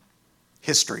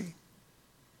 history,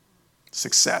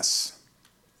 success.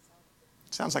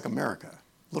 Sounds like America,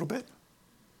 a little bit.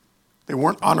 They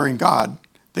weren't honoring God.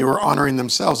 They were honoring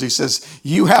themselves. He says,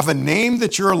 you have a name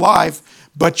that you're alive,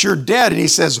 but you're dead. And he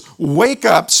says, wake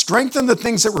up, strengthen the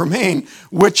things that remain,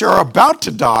 which are about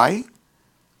to die.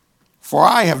 For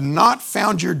I have not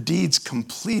found your deeds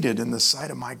completed in the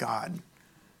sight of my God.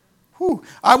 Whew.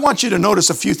 I want you to notice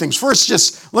a few things. First,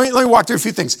 just let me walk through a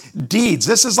few things. Deeds.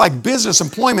 This is like business,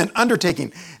 employment,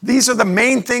 undertaking. These are the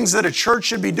main things that a church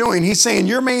should be doing. He's saying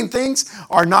your main things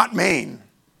are not main.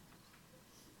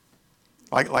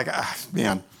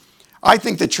 Man, I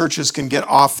think that churches can get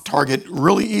off target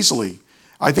really easily.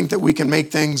 I think that we can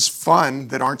make things fun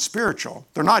that aren't spiritual.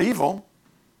 They're not evil.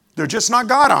 They're just not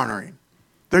God honoring.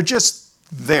 They're just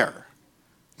there.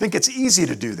 I think it's easy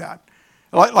to do that.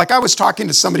 Like I was talking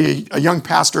to somebody, a young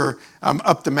pastor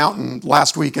up the mountain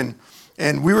last week, and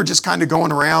we were just kind of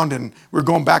going around and we were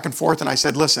going back and forth. And I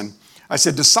said, listen,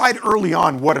 decide early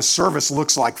on what a service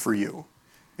looks like for you.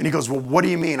 And he goes, well, what do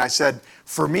you mean? I said,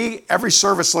 for me, every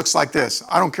service looks like this.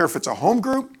 I don't care if it's a home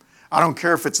group. I don't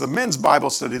care if it's the men's Bible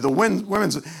study, the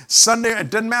women's Sunday. It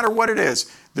doesn't matter what it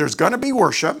is. There's going to be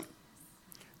worship.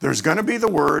 There's going to be the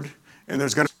word. And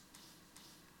there's going to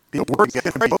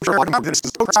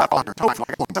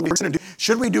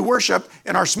should we do worship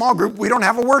in our small group? We don't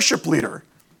have a worship leader.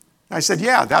 I said,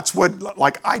 yeah, that's what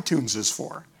like iTunes is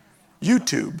for.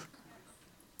 YouTube.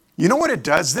 You know what it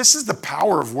does? This is the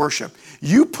power of worship.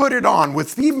 You put it on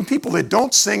with even people that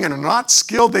don't sing and are not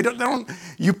skilled. They don't.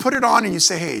 You put it on and you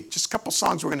say, hey, just a couple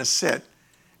songs, we're going to sit.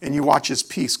 And you watch his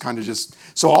piece kind of just,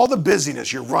 so all the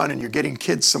busyness, you're running, you're getting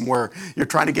kids somewhere, you're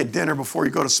trying to get dinner before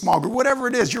you go to small group, whatever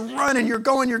it is, you're running, you're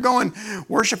going.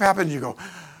 Worship happens, you go,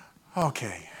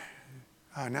 okay,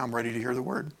 now I'm ready to hear the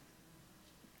word.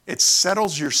 It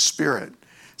settles your spirit.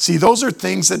 See, those are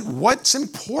things that, what's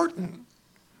important?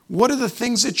 What are the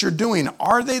things that you're doing?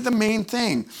 Are they the main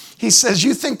thing? He says,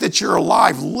 you think that you're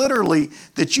alive, literally,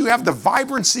 that you have the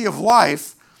vibrancy of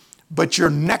life, but you're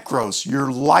necros, you're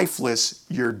lifeless,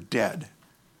 you're dead.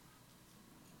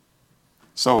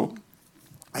 So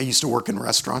I used to work in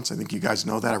restaurants. I think you guys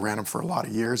know that. I ran them for a lot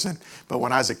of years. But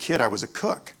when I was a kid, I was a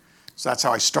cook. So that's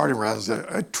how I started. I was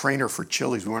a trainer for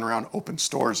Chili's. We went around open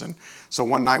stores. And so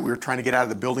one night we were trying to get out of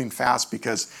the building fast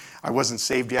because I wasn't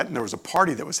saved yet. And there was a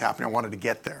party that was happening. I wanted to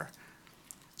get there.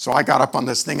 So I got up on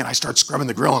this thing and I start scrubbing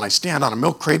the grill and I stand on a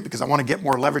milk crate because I want to get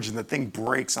more leverage and the thing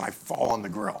breaks and I fall on the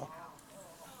grill.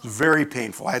 It was very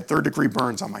painful. I had 3rd-degree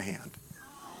burns on my hand.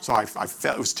 So I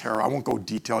felt it was terrible. I won't go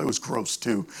detail. It was gross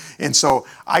too. And so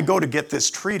I go to get this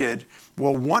treated.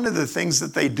 Well, one of the things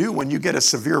that they do when you get a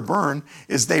severe burn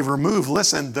is they remove,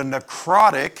 listen, the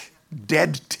necrotic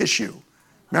dead tissue.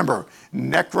 Remember,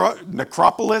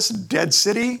 necropolis, dead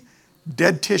city,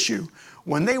 dead tissue.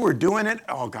 When they were doing it,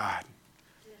 oh God.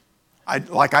 I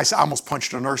almost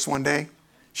punched a nurse one day.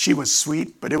 She was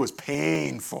sweet, but it was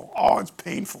painful. Oh, it's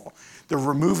painful. They're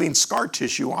removing scar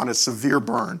tissue on a severe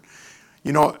burn.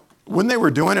 You know, When they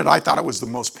were doing it, I thought it was the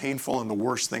most painful and the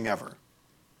worst thing ever.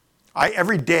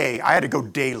 Every day, I had to go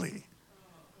daily.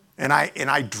 And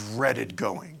I dreaded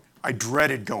going. I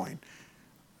dreaded going.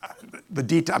 The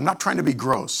detail, I'm not trying to be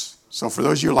gross. So for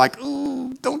those of you like,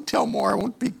 ooh, don't tell more, I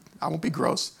won't be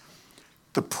gross.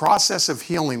 The process of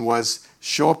healing was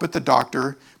show up at the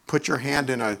doctor, put your hand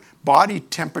in a body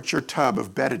temperature tub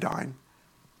of betadine,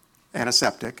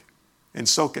 antiseptic, and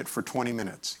soak it for 20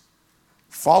 minutes,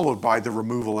 followed by the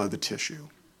removal of the tissue.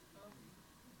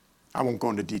 I won't go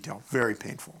into detail. Very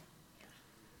painful.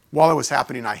 While it was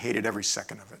happening, I hated every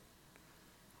second of it.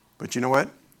 But you know what?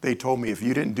 They told me if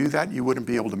you didn't do that, you wouldn't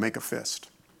be able to make a fist.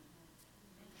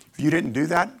 If you didn't do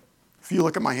that, if you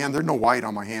look at my hand, there's no white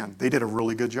on my hand. They did a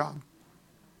really good job.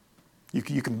 You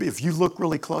can, if you look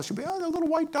really close, you'll be, oh, there's a little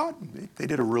white dot. They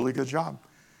did a really good job.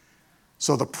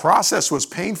 So the process was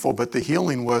painful, but the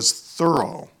healing was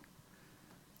thorough.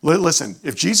 Listen,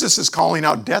 if Jesus is calling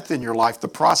out death in your life, the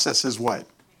process is what?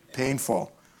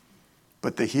 Painful.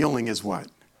 But the healing is what?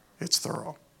 It's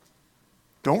thorough.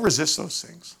 Don't resist those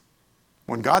things.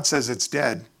 When God says it's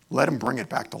dead, let him bring it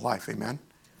back to life. Amen?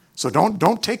 So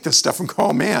don't take this stuff and go,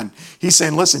 oh man. He's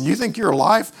saying, listen, you think you're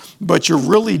alive, but you're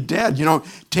really dead. You know,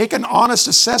 take an honest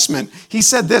assessment. He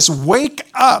said this, wake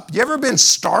up. You ever been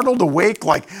startled awake,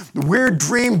 like weird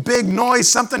dream, big noise,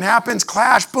 something happens,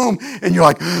 clash, boom, and you're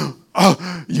like,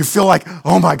 oh, you feel like,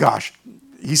 oh my gosh.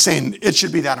 He's saying it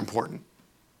should be that important.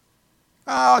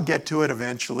 I'll get to it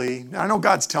eventually. I know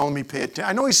God's telling me pay attention.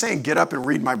 I know he's saying get up and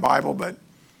read my Bible, but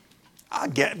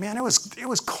man, it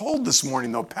was cold this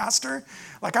morning though, Pastor.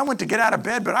 Like I went to get out of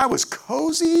bed, but I was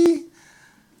cozy.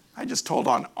 I just told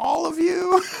on all of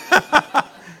you.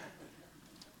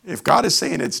 If God is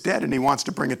saying it's dead and he wants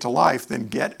to bring it to life, then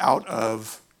get out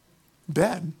of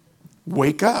bed.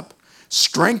 Wake up.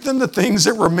 Strengthen the things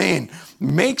that remain.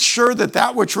 Make sure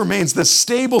that which remains, the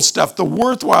stable stuff, the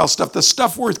worthwhile stuff, the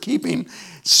stuff worth keeping,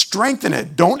 strengthen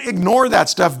it. Don't ignore that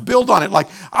stuff. Build on it. Like,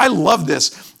 I love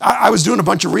this. I was doing a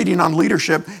bunch of reading on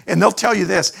leadership, and they'll tell you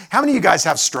this. How many of you guys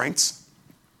have strengths?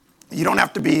 You don't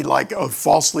have to be like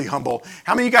falsely humble.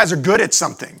 How many of you guys are good at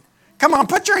something? Come on,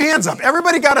 put your hands up.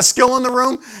 Everybody got a skill in the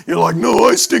room? You're like, no,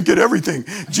 I stink at everything.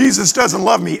 Jesus doesn't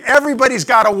love me. Everybody's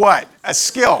got a what? A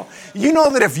skill. You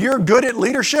know that if you're good at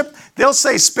leadership, they'll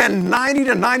say spend 90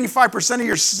 to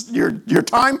 95% of your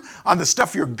time on the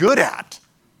stuff you're good at.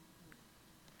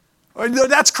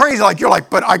 That's crazy. Like, you're like,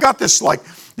 but I got this, like,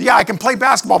 yeah, I can play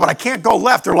basketball, but I can't go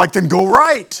left. They're like, then go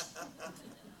right.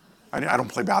 I don't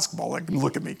play basketball. Like,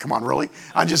 look at me. Come on, really?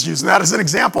 I'm just using that as an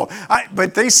example.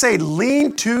 But they say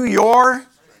lean to your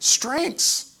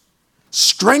strengths.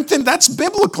 Strengthen, that's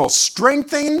biblical.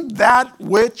 Strengthen that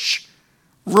which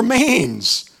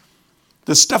remains.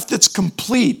 The stuff that's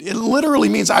complete. It literally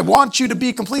means I want you to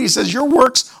be complete. He says your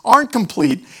works aren't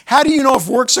complete. How do you know if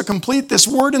works are complete? This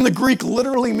word in the Greek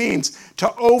literally means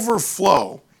to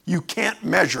overflow. You can't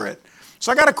measure it.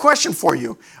 So I got a question for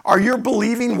you. Are your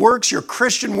believing works, your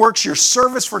Christian works, your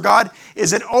service for God,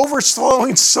 is it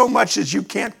overflowing so much that you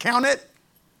can't count it?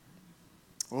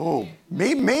 Oh,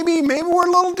 maybe we're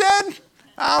a little dead.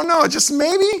 I don't know, just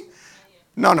maybe.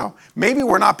 No. Maybe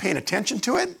we're not paying attention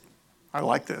to it. I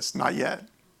like this. Not yet.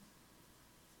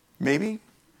 Maybe.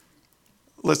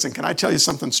 Listen, can I tell you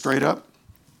something straight up?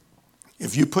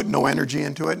 If you put no energy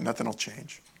into it, nothing will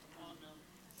change.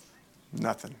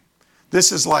 Nothing.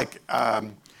 This is like,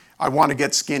 I want to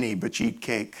get skinny, but you eat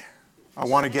cake. I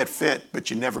want to get fit, but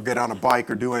you never get on a bike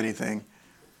or do anything.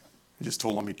 You just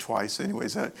told on me twice.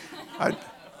 Anyways,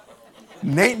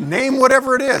 name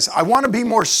whatever it is. I want to be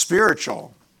more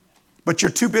spiritual, but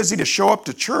you're too busy to show up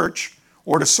to church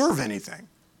or to serve anything.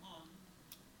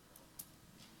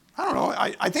 I don't know.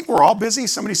 I think we're all busy.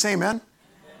 Somebody say amen.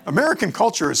 American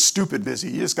culture is stupid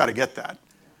busy. You just got to get that.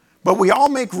 But we all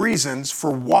make reasons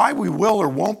for why we will or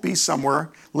won't be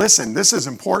somewhere. Listen, this is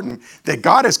important, that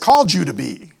God has called you to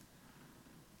be.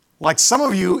 Like some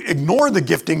of you ignore the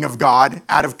gifting of God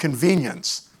out of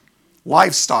convenience,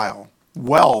 lifestyle,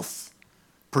 wealth,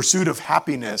 pursuit of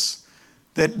happiness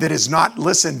that is not,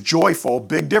 listen, joyful.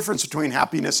 Big difference between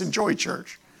happiness and joy,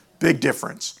 church. Big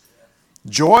difference.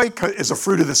 Joy is a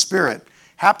fruit of the Spirit.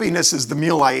 Happiness is the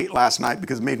meal I ate last night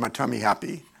because it made my tummy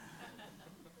happy.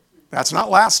 That's not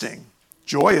lasting.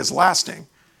 Joy is lasting.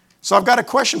 So I've got a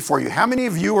question for you. How many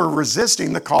of you are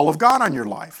resisting the call of God on your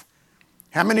life?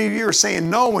 How many of you are saying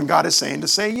no when God is saying to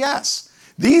say yes?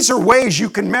 These are ways you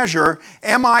can measure,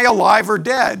 am I alive or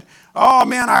dead? Oh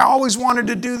man, I always wanted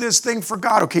to do this thing for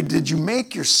God. Okay, did you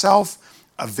make yourself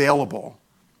available?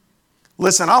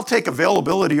 Listen, I'll take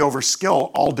availability over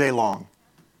skill all day long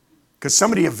because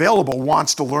somebody available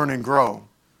wants to learn and grow.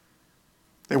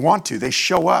 They want to. They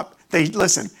show up.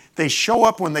 They show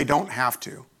up when they don't have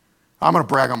to. I'm going to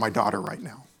brag on my daughter right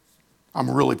now.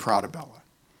 I'm really proud of Bella.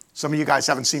 Some of you guys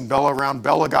haven't seen Bella around.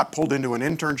 Bella got pulled into an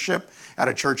internship at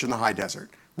a church in the high desert.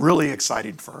 Really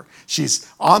exciting for her. She's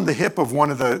on the hip of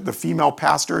one of the female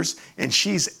pastors, and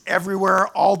she's everywhere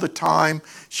all the time.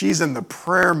 She's in the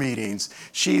prayer meetings.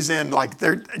 She's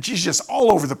just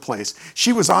all over the place.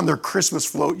 She was on their Christmas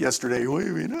float yesterday.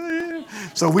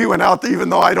 So we went out there, even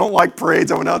though I don't like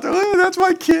parades, I went out there, oh, that's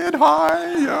my kid,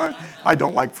 hi. Yeah. I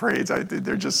don't like parades.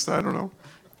 They're just, I don't know.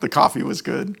 The coffee was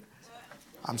good.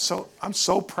 I'm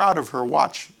so proud of her.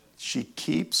 Watch. She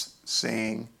keeps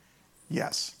saying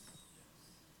yes.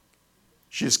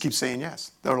 She just keeps saying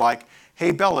yes. They're like,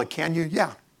 hey, Bella, can you?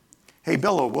 Yeah. Hey,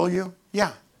 Bella, will you?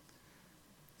 Yeah.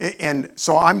 And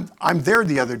so I'm there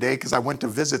the other day because I went to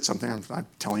visit something. I'm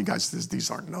telling you guys these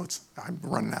aren't notes. I'm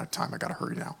running out of time. I got to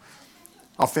hurry now.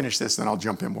 I'll finish this, then I'll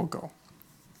jump in. We'll go.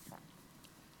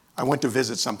 I went to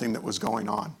visit something that was going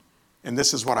on. And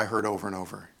this is what I heard over and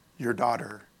over. Your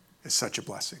daughter is such a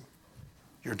blessing.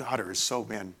 Your daughter is so,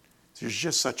 man, there's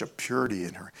just such a purity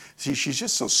in her. See, she's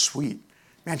just so sweet.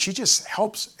 Man, she just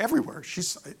helps everywhere.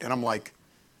 And I'm like,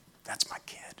 that's my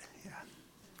kid. Yeah.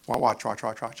 Well, watch.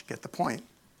 Get the point.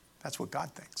 That's what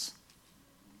God thinks.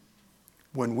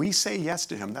 When we say yes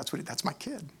to him, that's my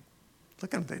kid.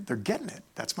 Look at them. They're getting it.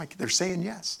 They're saying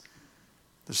yes.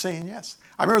 They're saying yes.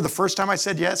 I remember the first time I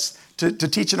said yes to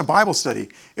teaching a Bible study.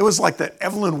 It was like the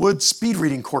Evelyn Wood speed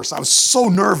reading course. I was so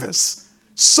nervous.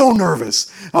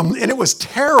 And it was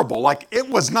terrible. Like, it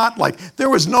was not like, there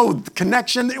was no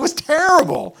connection. It was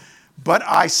terrible. But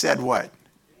I said what?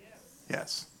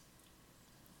 Yes.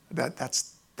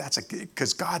 That's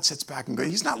because God sits back and goes,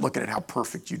 he's not looking at how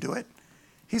perfect you do it.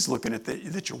 He's looking at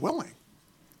that you're willing,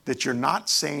 that you're not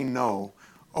saying no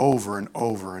over and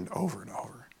over and over and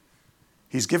over.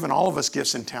 He's given all of us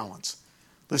gifts and talents.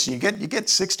 Listen, you get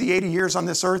 60, 80 years on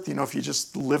this earth, if you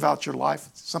just live out your life,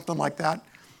 something like that.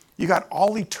 You got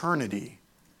all eternity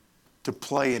to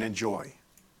play and enjoy.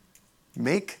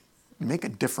 Make a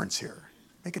difference here.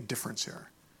 Make a difference here.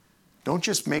 Don't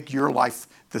just make your life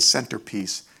the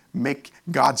centerpiece. Make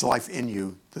God's life in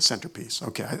you the centerpiece.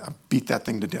 Okay, I beat that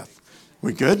thing to death.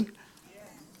 We good?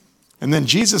 And then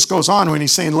Jesus goes on when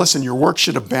he's saying, listen, your work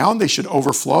should abound, they should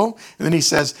overflow. And then he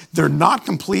says, they're not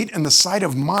complete in the sight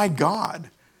of my God.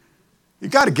 You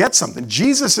got to get something.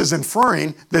 Jesus is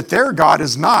inferring that their God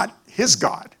is not his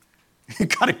God. You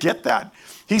got to get that.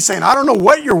 He's saying, I don't know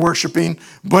what you're worshiping,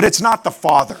 but it's not the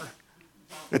Father.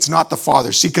 It's not the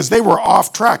Father. See, because they were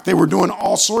off track. They were doing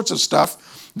all sorts of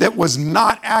stuff that was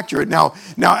not accurate. Now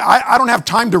I don't have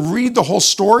time to read the whole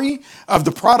story of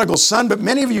the prodigal son, but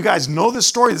many of you guys know this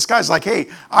story. This guy's like, hey,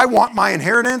 I want my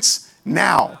inheritance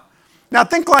now. Now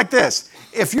think like this.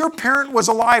 If your parent was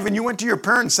alive and you went to your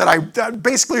parent and said,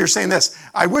 basically you're saying this,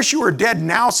 I wish you were dead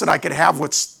now so that I could have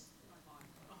what's...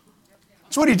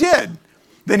 That's what he did.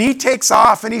 Then he takes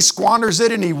off and he squanders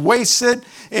it and he wastes it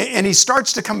and he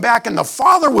starts to come back, and the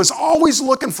father was always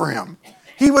looking for him.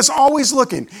 He was always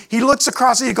looking. He looks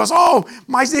across and he goes, oh,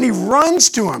 and he runs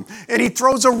to him and he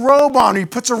throws a robe on him. He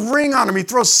puts a ring on him. He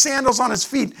throws sandals on his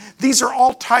feet. These are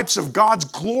all types of God's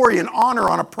glory and honor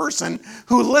on a person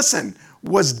who, listen,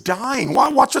 was dying.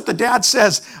 Watch what the dad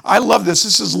says. I love this.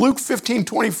 This is Luke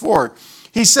 15:24.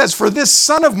 He says, for this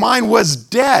son of mine was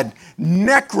dead,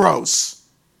 nekros.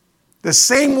 The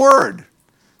same word.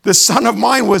 The son of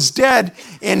mine was dead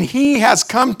and he has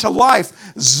come to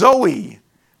life. Zoe.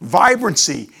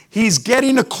 Vibrancy. He's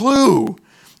getting a clue.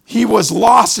 He was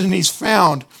lost and he's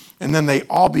found. And then they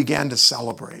all began to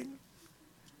celebrate.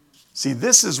 See,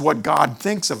 this is what God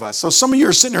thinks of us. So some of you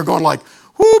are sitting there going like,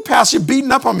 whoo, Pastor, you're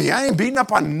beating up on me. I ain't beating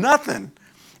up on nothing.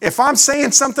 If I'm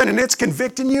saying something and it's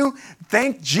convicting you,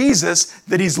 thank Jesus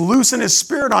that he's loosing his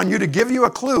spirit on you to give you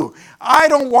a clue. I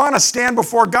don't want to stand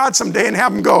before God someday and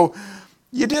have him go,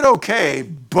 you did okay,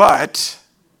 but...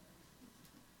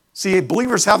 See,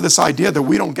 believers have this idea that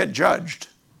we don't get judged.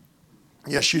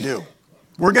 Yes, you do.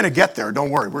 We're going to get there.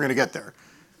 Don't worry. We're going to get there.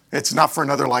 It's not for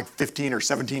another like 15 or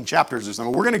 17 chapters or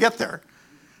something. We're going to get there.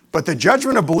 But the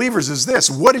judgment of believers is this.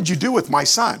 What did you do with my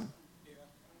son?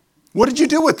 What did you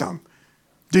do with them?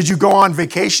 Did you go on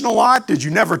vacation a lot? Did you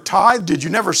never tithe? Did you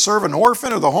never serve an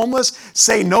orphan or the homeless?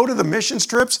 Say no to the missions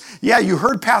trips? Yeah, you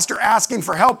heard pastor asking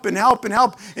for help and help and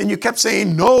help, and you kept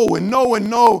saying no and no and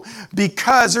no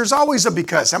because. There's always a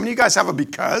because. How many of you guys have a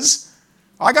because?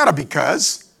 I got a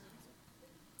because.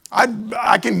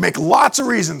 I can make lots of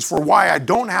reasons for why I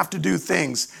don't have to do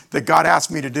things that God asked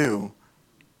me to do.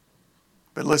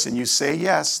 But listen, you say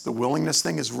yes, the willingness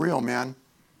thing is real, man.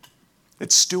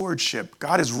 It's stewardship.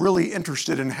 God is really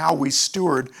interested in how we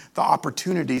steward the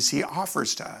opportunities he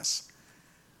offers to us.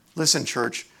 Listen,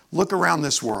 church, look around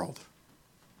this world.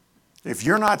 If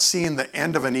you're not seeing the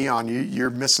end of an eon, you're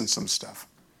missing some stuff.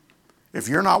 If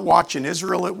you're not watching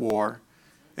Israel at war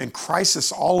and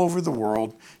crisis all over the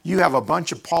world, you have a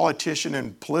bunch of politician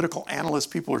and political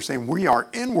analyst people are saying we are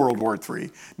in World War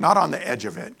III, not on the edge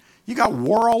of it. You got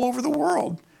war all over the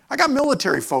world. I got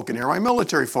military folk in here. My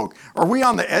military folk. Are we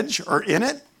on the edge or in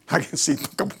it? I can see a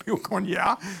couple people going,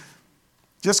 yeah.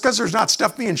 Just because there's not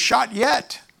stuff being shot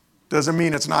yet doesn't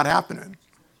mean it's not happening.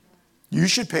 You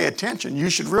should pay attention. You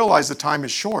should realize the time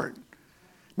is short.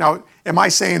 Now, am I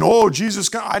saying, oh, Jesus,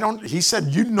 he said,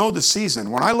 you know the season.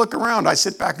 When I look around, I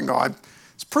sit back and go,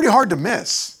 it's pretty hard to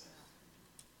miss.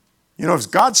 You know,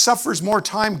 if God suffers more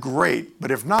time, great.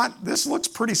 But if not, this looks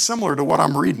pretty similar to what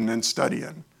I'm reading and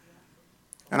studying.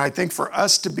 And I think for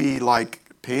us to be like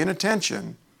paying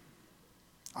attention,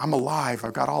 I'm alive,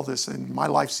 I've got all this, and my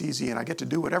life's easy, and I get to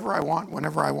do whatever I want,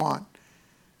 whenever I want.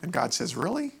 And God says,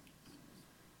 really?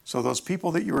 So those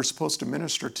people that you were supposed to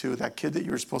minister to, that kid that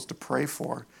you were supposed to pray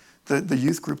for, the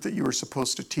youth group that you were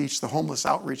supposed to teach, the homeless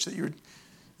outreach that you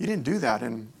didn't do that,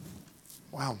 and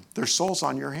wow, their soul's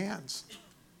on your hands.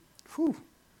 Whew.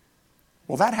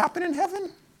 Will that happen in heaven?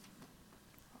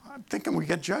 I'm thinking we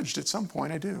get judged at some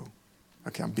point, I do.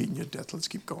 Okay, I'm beating you to death. Let's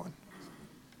keep going.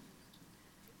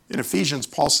 In Ephesians,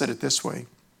 Paul said it this way.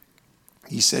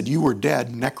 He said, you were dead,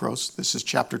 nekros, this is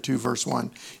chapter 2, verse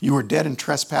 1. You were dead in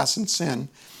trespass and sin.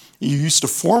 You used to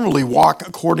formerly walk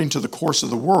according to the course of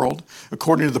the world,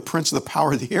 according to the prince of the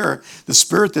power of the air, the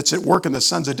spirit that's at work in the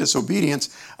sons of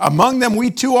disobedience. Among them we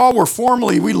too all were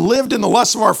formerly. We lived in the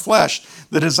lusts of our flesh,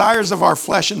 the desires of our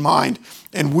flesh and mind,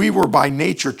 and we were by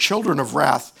nature children of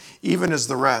wrath, even as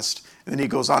the rest. And then he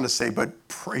goes on to say, but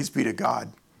praise be to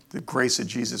God, the grace of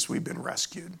Jesus, we've been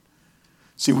rescued.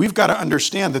 See, we've got to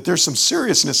understand that there's some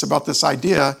seriousness about this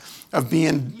idea of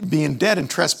being dead in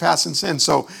trespass and sin.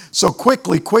 So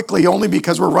quickly, only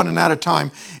because we're running out of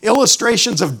time.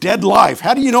 Illustrations of dead life.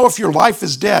 How do you know if your life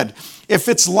is dead? If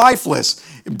it's lifeless,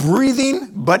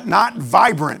 breathing but not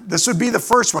vibrant. This would be the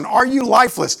first one. Are you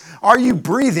lifeless? Are you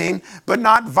breathing but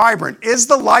not vibrant? Is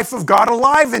the life of God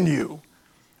alive in you?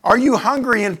 Are you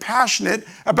hungry and passionate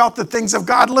about the things of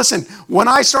God? Listen, when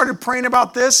I started praying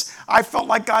about this, I felt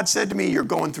like God said to me, you're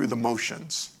going through the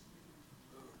motions.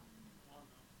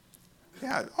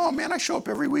 Yeah, oh man, I show up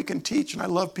every week and teach, and I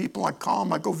love people. I call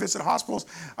them, I go visit hospitals.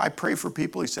 I pray for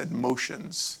people. He said,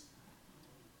 motions.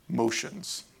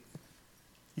 Motions.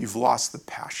 You've lost the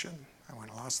passion. I went,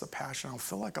 I lost the passion. I don't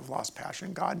feel like I've lost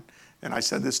passion, God. And I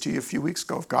said this to you a few weeks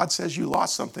ago. If God says you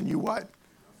lost something, you what?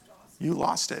 You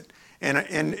lost it.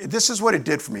 And this is what it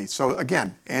did for me. So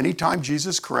again, anytime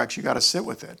Jesus corrects, you got to sit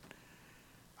with it.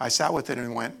 I sat with it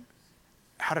and went,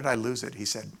 how did I lose it? He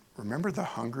said, remember the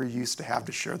hunger you used to have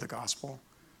to share the gospel?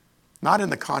 Not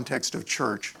in the context of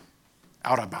church,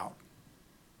 out about.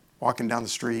 Walking down the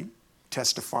street,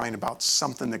 testifying about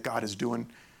something that God is doing.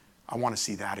 I want to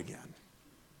see that again.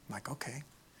 I'm like, okay.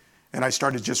 And I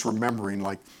started just remembering,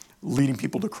 like, leading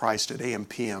people to Christ at AM,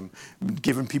 PM,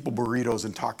 giving people burritos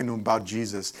and talking to them about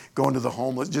Jesus, going to the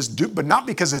homeless, but not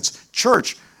because it's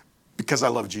church, because I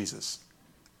love Jesus.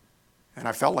 And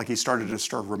I felt like he started to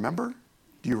stir, remember?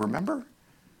 Do you remember?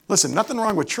 Listen, nothing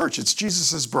wrong with church. It's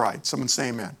Jesus' bride. Someone say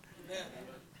amen.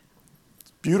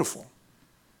 It's beautiful.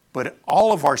 But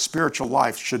all of our spiritual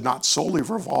life should not solely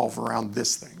revolve around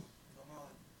this thing.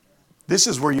 This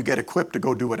is where you get equipped to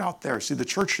go do it out there. See, the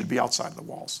church should be outside the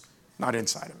walls, not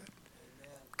inside of it.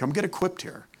 Come get equipped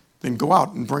here. Then go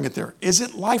out and bring it there. Is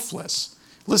it lifeless?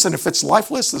 Listen, if it's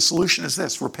lifeless, the solution is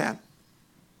this: repent.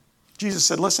 Jesus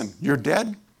said, listen, you're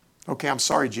dead? Okay, I'm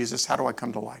sorry, Jesus. How do I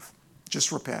come to life?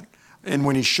 Just repent. And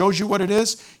when he shows you what it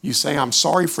is, you say, I'm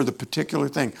sorry for the particular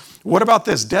thing. What about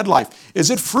this dead life? Is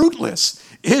it fruitless?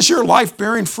 Is your life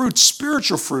bearing fruit,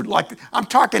 spiritual fruit? Like I'm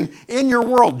talking in your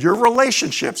world, your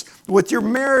relationships, with your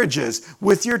marriages,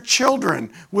 with your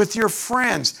children, with your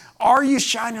friends. Are you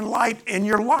shining light in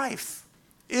your life?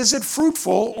 Is it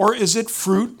fruitful or is it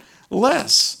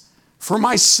fruitless? For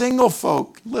my single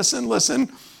folk,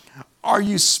 listen. Are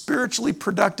you spiritually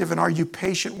productive and are you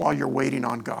patient while you're waiting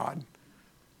on God?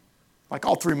 Like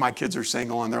all three of my kids are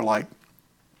single and they're like,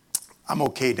 I'm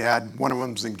okay, Dad. One of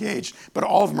them's engaged. But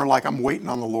all of them are like, I'm waiting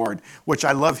on the Lord, which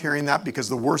I love hearing that because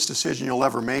the worst decision you'll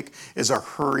ever make is a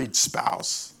hurried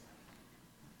spouse.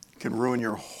 It can ruin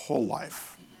your whole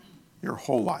life. Your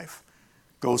whole life.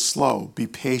 Go slow. Be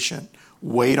patient.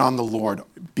 Wait on the Lord.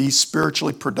 Be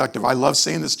spiritually productive. I love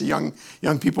saying this to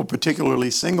young people,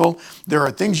 particularly single. There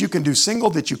are things you can do single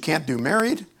that you can't do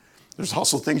married. There's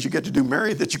also things you get to do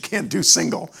married that you can't do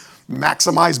single.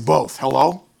 Maximize both.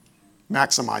 Hello?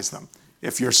 Maximize them.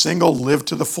 If you're single, live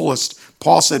to the fullest.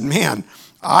 Paul said, man,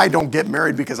 I don't get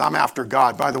married because I'm after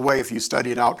God. By the way, if you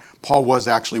study it out, Paul was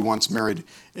actually once married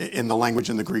in the language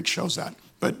in the Greek shows that.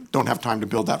 But don't have time to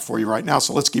build that for you right now,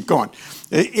 so let's keep going.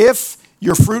 If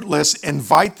you're fruitless,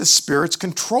 invite the Spirit's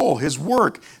control, his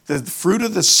work. The fruit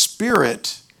of the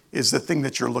Spirit is the thing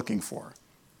that you're looking for.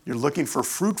 You're looking for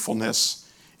fruitfulness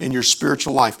in your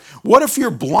spiritual life. What if you're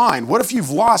blind? What if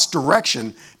you've lost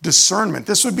direction, discernment?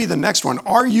 This would be the next one.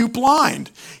 Are you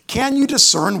blind? Can you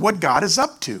discern what God is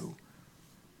up to?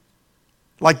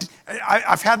 Like,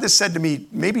 I've had this said to me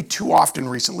maybe too often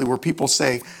recently where people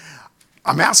say,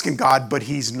 I'm asking God, but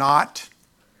he's not.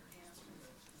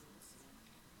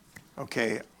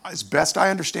 Okay, as best I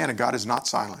understand it, God is not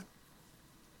silent.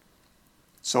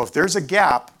 So if there's a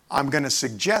gap, I'm going to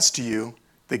suggest to you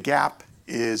the gap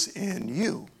is in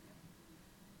you.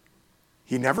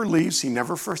 He never leaves. He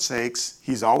never forsakes.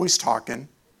 He's always talking.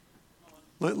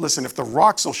 Listen, if the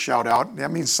rocks will shout out,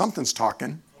 that means something's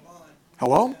talking.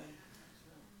 Hello?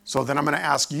 So then I'm going to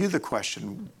ask you the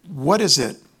question, what is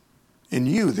it in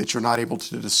you that you're not able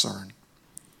to discern?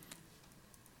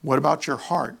 What about your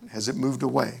heart? Has it moved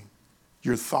away?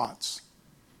 Your thoughts?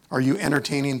 Are you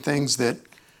entertaining things that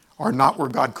are not where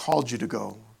God called you to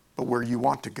go, but where you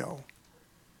want to go?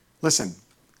 Listen,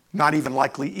 not even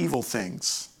likely evil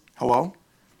things. Hello?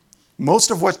 Most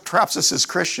of what traps us as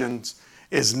Christians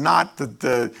is not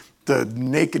the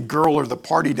naked girl or the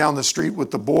party down the street with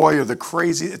the boy or the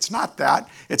crazy. It's not that.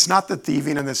 It's not the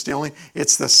thieving and the stealing.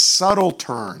 It's the subtle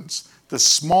turns, the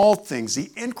small things, the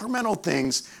incremental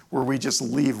things where we just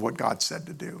leave what God said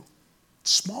to do.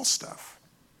 Small stuff.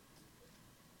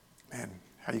 Man,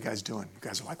 how you guys doing? You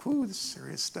guys are like, whoo, this is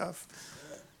serious stuff.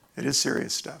 It is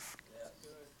serious stuff.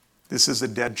 This is a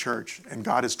dead church, and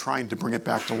God is trying to bring it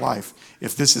back to life.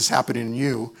 If this is happening in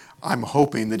you, I'm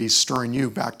hoping that he's stirring you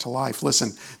back to life.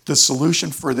 Listen, the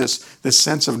solution for this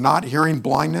sense of not hearing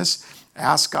blindness,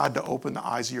 ask God to open the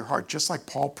eyes of your heart, just like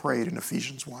Paul prayed in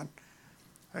Ephesians 1.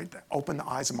 Right? Open the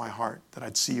eyes of my heart that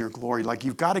I'd see your glory. Like,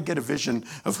 you've got to get a vision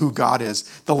of who God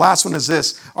is. The last one is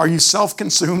this. Are you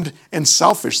self-consumed and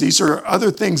selfish? These are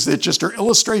other things that just are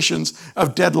illustrations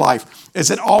of dead life. Is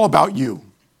it all about you?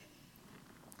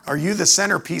 Are you the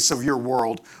centerpiece of your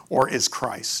world, or is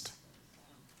Christ?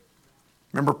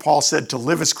 Remember, Paul said to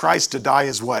live is Christ, to die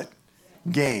is what?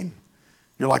 Gain.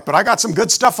 You're like, but I got some good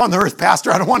stuff on the earth,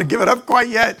 Pastor. I don't want to give it up quite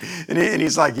yet. And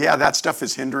he's like, yeah, that stuff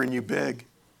is hindering you big.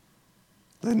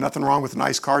 There's nothing wrong with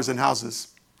nice cars and houses.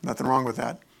 Nothing wrong with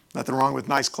that. Nothing wrong with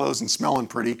nice clothes and smelling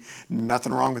pretty.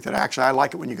 Nothing wrong with it. Actually, I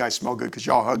like it when you guys smell good because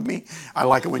y'all hug me. I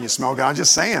like it when you smell good. I'm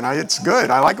just saying, it's good.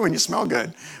 I like it when you smell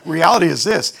good. Reality is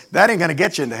this. That ain't going to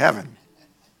get you into heaven.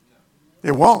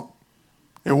 It won't.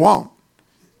 It won't.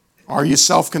 Are you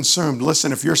self-consumed?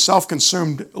 Listen, if you're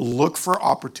self-consumed, look for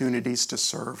opportunities to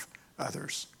serve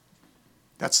others.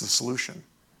 That's the solution.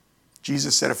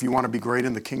 Jesus said if you want to be great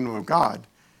in the kingdom of God,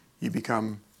 you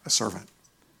become a servant.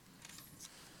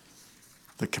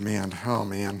 The command. Oh,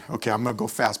 man. Okay, I'm going to go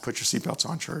fast. Put your seatbelts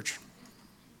on, church.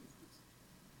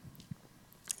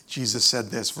 Jesus said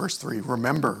this, verse 3,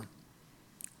 remember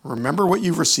what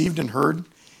you've received and heard.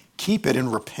 Keep it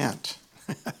and repent.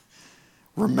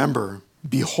 Remember,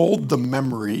 behold the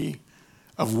memory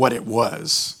of what it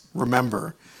was.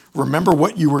 Remember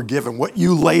what you were given, what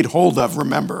you laid hold of.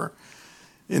 Remember.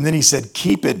 And then he said,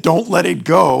 keep it. Don't let it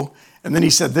go. And then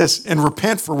he said this, and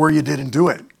repent for where you didn't do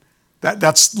it.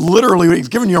 That's literally what he's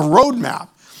giving you a roadmap.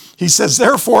 He says,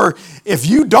 therefore, if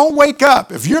you don't wake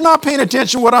up, if you're not paying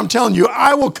attention to what I'm telling you,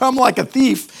 I will come like a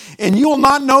thief, and you will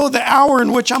not know the hour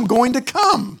in which I'm going to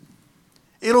come.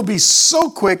 It'll be so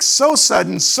quick, so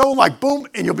sudden, so like boom,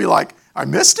 and you'll be like, I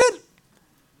missed it?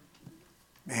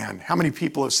 Man, how many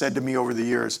people have said to me over the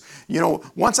years,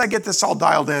 once I get this all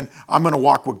dialed in, I'm going to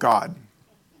walk with God.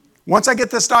 Once I get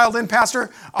this dialed in,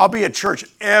 Pastor, I'll be at church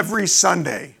every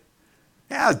Sunday.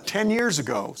 Yeah, 10 years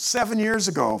ago, 7 years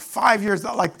ago, 5 years,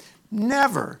 like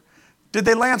never. Did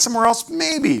they land somewhere else?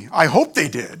 Maybe. I hope they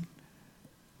did.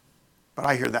 But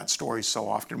I hear that story so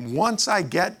often. Once I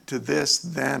get to this,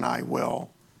 then I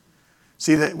will.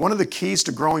 See, that one of the keys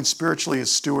to growing spiritually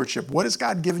is stewardship. What has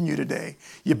God given you today?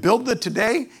 You build the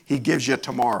today, he gives you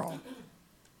tomorrow.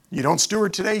 You don't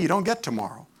steward today, you don't get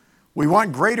tomorrow. We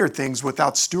want greater things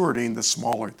without stewarding the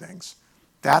smaller things.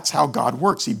 That's how God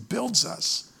works. He builds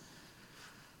us.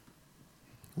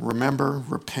 Remember,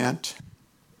 repent.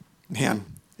 Man,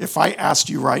 if I asked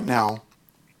you right now,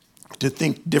 to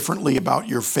think differently about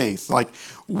your faith. Like,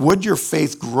 would your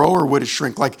faith grow or would it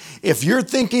shrink? Like, if you're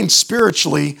thinking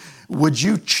spiritually, would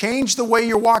you change the way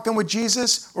you're walking with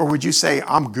Jesus, or would you say,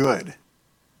 I'm good?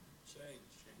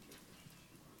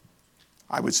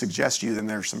 I would suggest to you then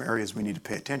there are some areas we need to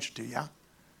pay attention to, yeah?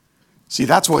 See,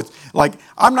 that's what, like,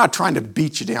 I'm not trying to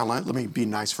beat you down. Let me be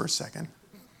nice for a second.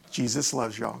 Jesus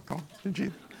loves y'all. Come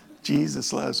on.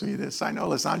 Jesus loves me. This, I know.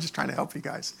 Listen, I'm just trying to help you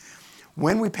guys.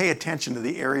 When we pay attention to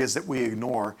the areas that we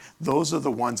ignore, those are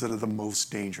the ones that are the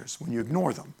most dangerous, when you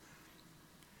ignore them.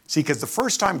 See, because the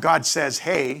first time God says,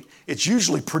 hey, it's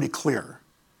usually pretty clear.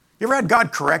 You ever had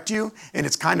God correct you and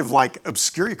it's kind of like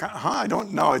obscure? You kind of, I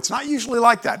don't know. It's not usually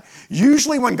like that.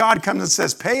 Usually when God comes and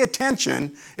says, pay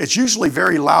attention, it's usually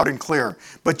very loud and clear.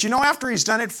 But you know, after he's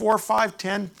done it 4, 5,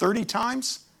 10, 30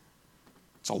 times,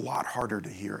 it's a lot harder to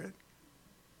hear it.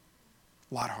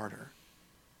 A lot harder.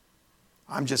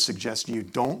 I'm just suggesting you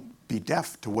don't be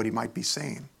deaf to what he might be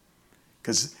saying.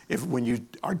 Because when you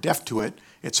are deaf to it,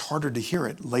 it's harder to hear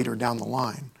it later down the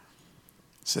line.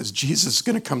 It says Jesus is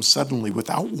going to come suddenly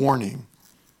without warning.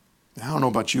 Now, I don't know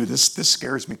about you, this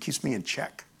scares me, keeps me in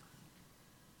check.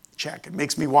 It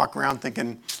makes me walk around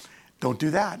thinking, don't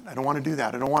do that. I don't want to do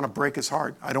that. I don't want to break his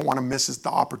heart. I don't want to miss the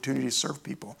opportunity to serve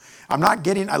people.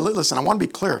 Listen, I want to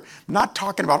be clear. I'm not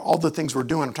talking about all the things we're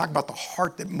doing. I'm talking about the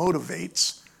heart that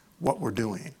motivates what we're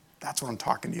doing. That's what I'm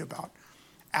talking to you about.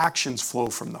 Actions flow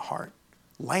from the heart.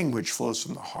 Language flows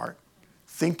from the heart.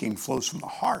 Thinking flows from the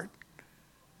heart.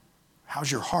 How's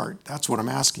your heart? That's what I'm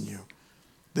asking you.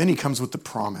 Then he comes with the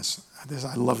promise.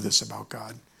 I love this about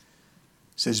God. He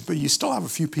says, but you still have a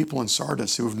few people in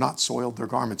Sardis who have not soiled their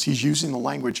garments. He's using the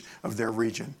language of their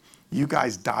region. You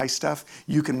guys dye stuff.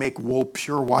 You can make wool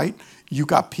pure white. You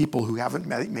got people who haven't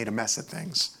made a mess of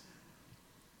things.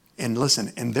 And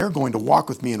listen, and they're going to walk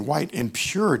with me in white in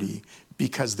purity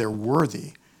because they're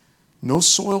worthy. No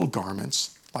soiled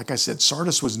garments. Like I said,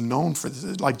 Sardis was known for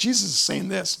this. Like Jesus is saying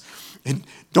this. And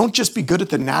don't just be good at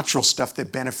the natural stuff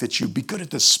that benefits you. Be good at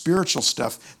the spiritual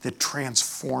stuff that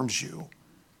transforms you.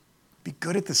 Be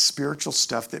good at the spiritual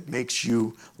stuff that makes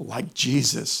you like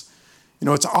Jesus. You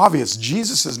know, it's obvious.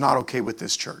 Jesus is not okay with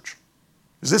this church.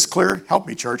 Is this clear? Help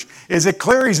me, church. Is it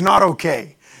clear he's not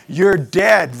okay? You're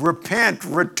dead. Repent,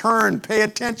 return, pay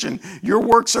attention. Your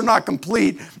works are not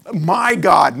complete. My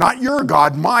God, not your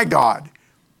God, my God.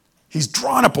 He's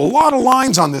drawn up a lot of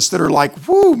lines on this that are like,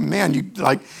 whoo, man, you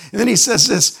like, and then he says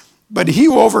this, but he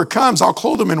who overcomes, I'll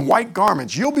clothe him in white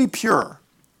garments. You'll be pure.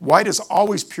 White is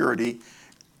always purity.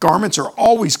 Garments are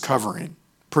always covering,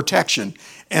 protection.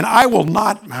 And I will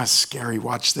not, scary,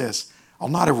 watch this. I'll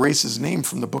not erase his name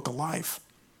from the book of life.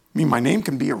 I mean, my name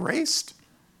can be erased.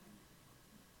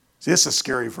 See, this is a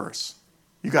scary verse.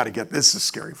 You got to get this is a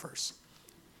scary verse.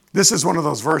 This is one of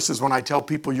those verses when I tell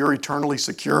people you're eternally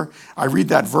secure. I read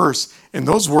that verse and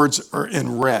those words are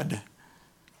in red.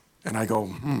 And I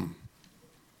go,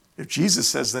 If Jesus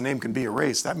says the name can be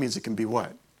erased, that means it can be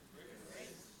what?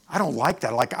 I don't like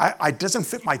that. Like, it doesn't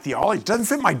fit my theology. It doesn't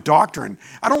fit my doctrine.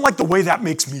 I don't like the way that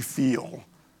makes me feel.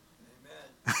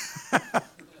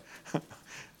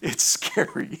 It's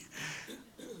scary.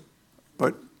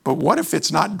 But what if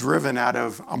it's not driven out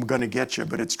of, I'm going to get you,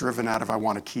 but it's driven out of, I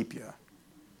want to keep you?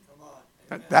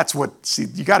 That's what, see,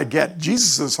 you got to get.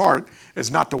 Jesus' heart is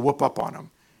not to whoop up on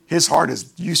him. His heart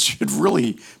is, you should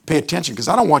really pay attention because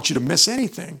I don't want you to miss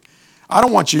anything. I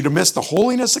don't want you to miss the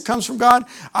holiness that comes from God.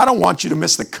 I don't want you to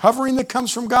miss the covering that comes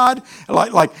from God.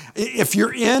 Like if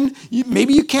you're in,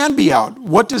 maybe you can be out.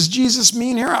 What does Jesus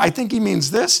mean here? I think he means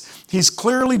this. He's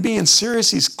clearly being serious.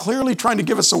 He's clearly trying to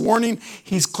give us a warning.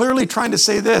 He's clearly trying to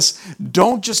say this.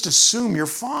 Don't just assume you're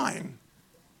fine.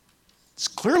 It's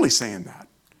clearly saying that.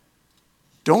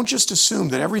 Don't just assume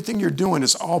that everything you're doing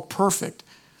is all perfect.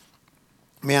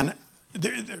 Man,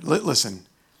 listen.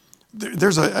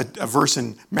 There's a verse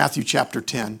in Matthew chapter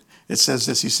 10. It says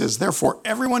this. He says, therefore,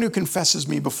 everyone who confesses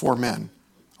me before men,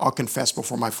 I'll confess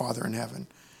before my Father in heaven.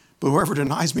 But whoever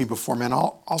denies me before men,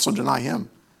 I'll also deny him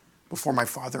before my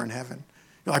Father in heaven.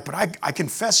 You're like, but I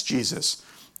confess Jesus.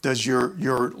 Does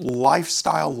your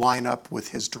lifestyle line up with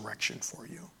his direction for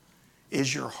you?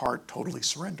 Is your heart totally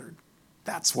surrendered?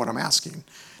 That's what I'm asking.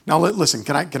 Now, listen,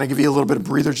 can I give you a little bit of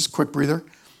breather, just a quick breather?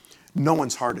 No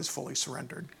one's heart is fully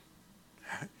surrendered.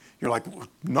 You're like,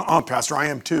 no, Pastor, I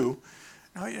am too.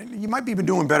 No, you might be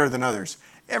doing better than others.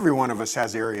 Every one of us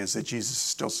has areas that Jesus is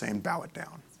still saying, bow it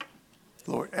down.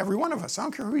 Lord, every one of us, I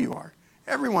don't care who you are.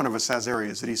 Every one of us has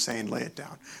areas that he's saying, lay it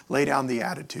down. Lay down the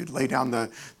attitude. Lay down the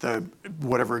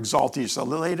whatever, exalt yourself.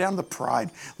 Lay down the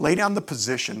pride. Lay down the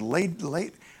position.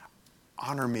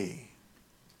 Honor me.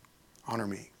 Honor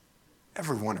me.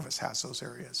 Every one of us has those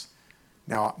areas.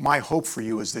 Now, my hope for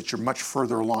you is that you're much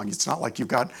further along. It's not like you've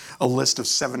got a list of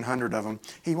 700 of them.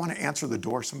 Hey, you want to answer the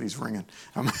door? Somebody's ringing.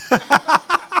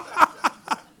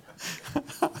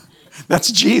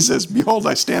 That's Jesus. Behold,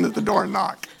 I stand at the door and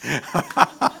knock.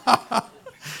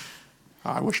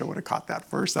 I wish I would have caught that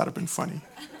first. That would have been funny.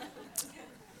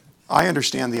 I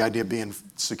understand the idea of being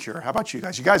secure. How about you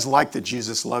guys? You guys like that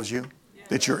Jesus loves you?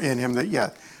 That you're in him?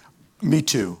 Yeah, me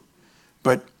too.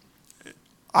 But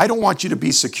I don't want you to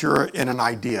be secure in an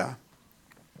idea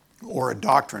or a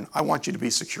doctrine. I want you to be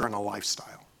secure in a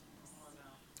lifestyle.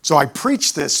 So I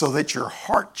preach this so that your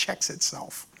heart checks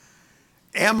itself.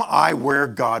 Am I where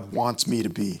God wants me to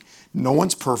be? No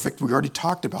one's perfect. We already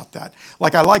talked about that.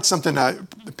 Like I like something,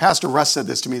 Pastor Russ said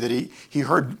this to me, that he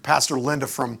heard Pastor Linda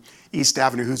from East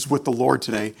Avenue, who's with the Lord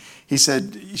today. She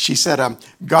said,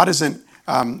 God isn't,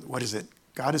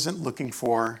 God isn't looking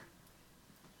for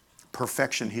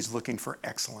perfection. He's looking for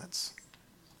excellence.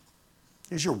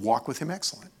 Is your walk with him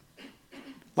excellent?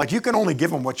 Like you can only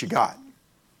give him what you got.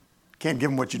 Can't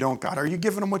give him what you don't got. Are you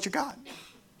giving him what you got?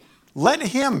 Let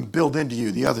him build into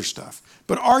you the other stuff.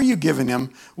 But are you giving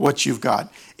him what you've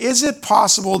got? Is it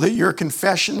possible that your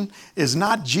confession is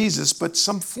not Jesus, but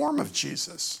some form of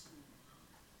Jesus?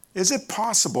 Is it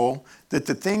possible that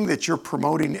the thing that you're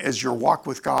promoting as your walk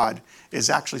with God is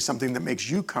actually something that makes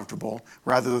you comfortable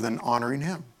rather than honoring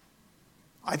him?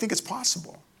 I think it's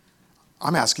possible.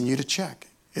 I'm asking you to check.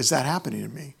 Is that happening to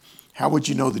me? How would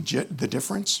you know the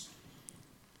difference?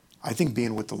 I think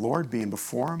being with the Lord, being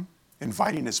before him,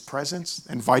 inviting his presence,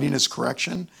 inviting his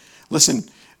correction. Listen,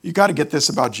 you got to get this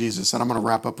about Jesus, and I'm going to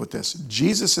wrap up with this.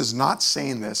 Jesus is not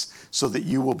saying this so that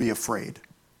you will be afraid.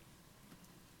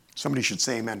 Somebody should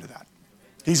say amen to that.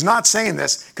 He's not saying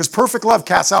this because perfect love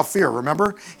casts out fear,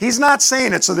 remember? He's not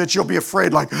saying it so that you'll be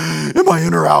afraid like, am I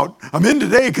in or out? I'm in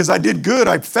today because I did good.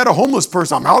 I fed a homeless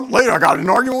person. I'm out later. I got in an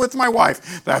argument with my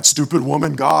wife. That stupid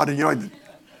woman, God, and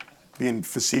being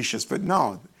facetious. But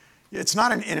no, it's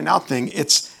not an in and out thing.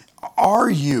 It's, are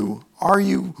you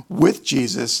with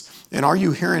Jesus, and are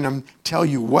you hearing him tell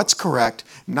you what's correct,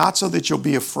 not so that you'll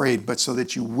be afraid, but so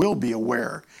that you will be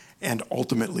aware and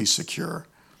ultimately secure?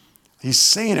 He's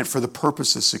saying it for the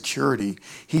purpose of security.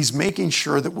 He's making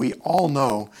sure that we all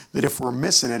know that if we're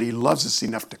missing it, he loves us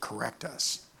enough to correct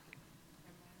us.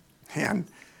 And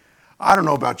I don't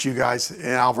know about you guys,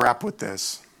 and I'll wrap with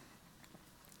this.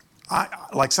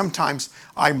 Like sometimes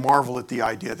I marvel at the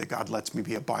idea that God lets me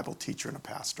be a Bible teacher and a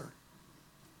pastor.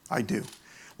 I do.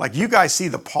 Like you guys see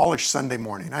the polished Sunday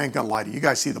morning. I ain't gonna lie to you. You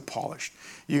guys see the polished.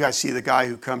 You guys see the guy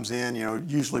who comes in,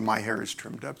 usually my hair is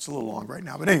trimmed up. It's a little long right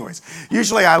now. But anyways,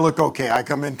 usually I look okay. I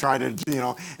come in trying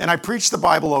to, and I preach the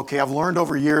Bible okay. I've learned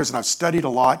over years and I've studied a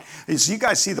lot. So you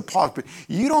guys see the polish, but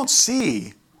you don't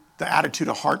see the attitude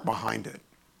of heart behind it.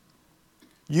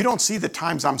 You don't see the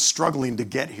times I'm struggling to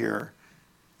get here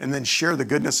and then share the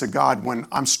goodness of God when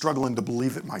I'm struggling to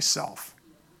believe it myself.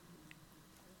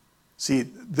 See,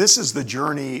 this is the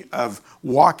journey of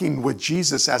walking with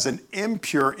Jesus as an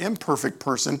impure, imperfect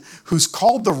person who's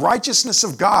called the righteousness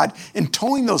of God and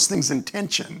towing those things in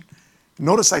tension.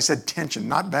 Notice I said tension,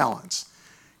 not balance,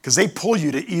 because they pull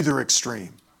you to either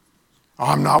extreme. Oh,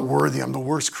 I'm not worthy. I'm the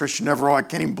worst Christian ever. Oh, I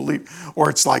can't even believe. Or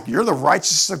it's like, you're the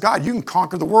righteousness of God. You can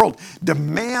conquer the world.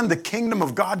 Demand the kingdom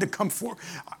of God to come forth.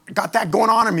 Got that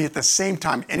going on in me at the same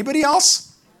time. Anybody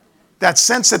else? That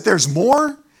sense that there's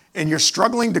more and you're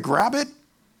struggling to grab it?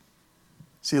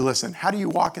 See, listen, how do you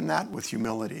walk in that? With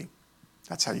humility.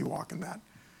 That's how you walk in that.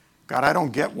 God, I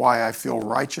don't get why I feel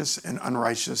righteous and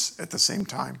unrighteous at the same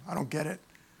time. I don't get it.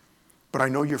 But I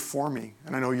know you're for me,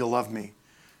 and I know you love me.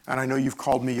 And I know you've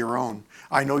called me your own.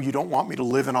 I know you don't want me to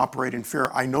live and operate in fear.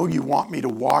 I know you want me to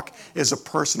walk as a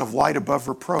person of light above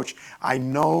reproach. I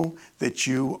know that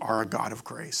you are a God of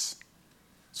grace.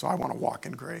 So I want to walk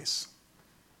in grace.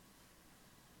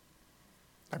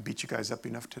 I beat you guys up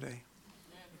enough today?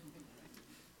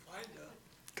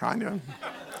 Kinda.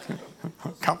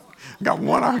 I got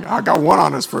one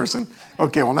on this person.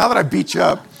 Okay, well, now that I beat you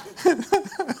up,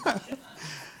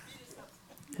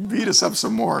 beat us up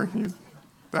some more.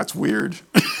 That's weird.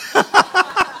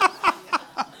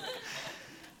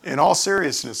 In all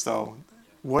seriousness, though,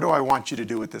 what do I want you to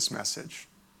do with this message?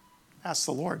 Ask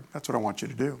the Lord. That's what I want you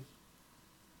to do.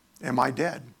 Am I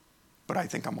dead? But I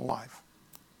think I'm alive.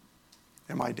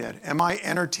 Am I dead? Am I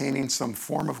entertaining some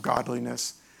form of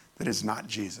godliness that is not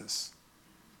Jesus?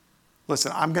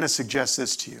 Listen, I'm going to suggest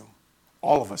this to you.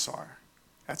 All of us are,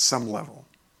 at some level,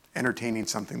 entertaining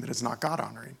something that is not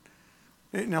God-honoring.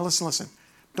 Now listen.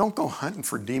 Don't go hunting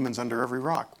for demons under every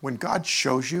rock. When God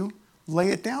shows you,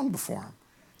 lay it down before him.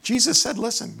 Jesus said,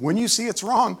 listen, when you see it's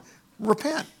wrong,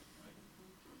 repent.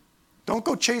 Don't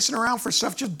go chasing around for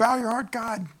stuff. Just bow your heart,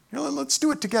 God. Let's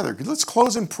do it together. Let's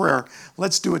close in prayer.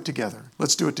 Let's do it together.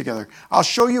 Let's do it together. I'll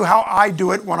show you how I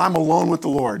do it when I'm alone with the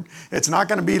Lord. It's not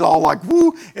going to be all like,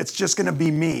 woo. It's just going to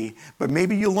be me. But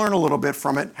maybe you learn a little bit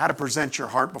from it, how to present your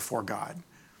heart before God.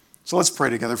 So let's pray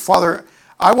together. Father,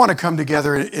 I want to come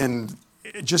together in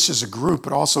just as a group,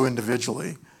 but also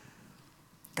individually.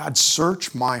 God,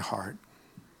 search my heart.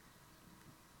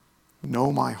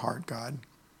 Know my heart, God.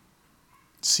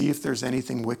 See if there's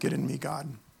anything wicked in me, God.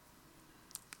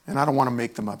 And I don't want to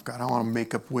make them up, God. I don't want to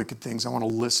make up wicked things. I want to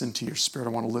listen to your spirit. I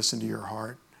want to listen to your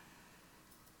heart.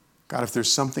 God, if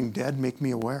there's something dead, make me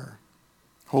aware.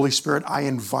 Holy Spirit, I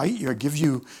invite you. I give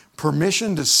you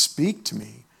permission to speak to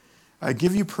me. I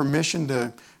give you permission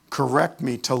to correct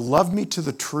me, to love me to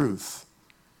the truth.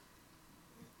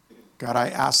 God, I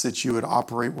ask that you would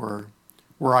operate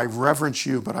where I reverence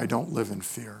you, but I don't live in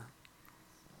fear.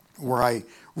 Where I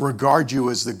regard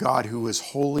you as the God who is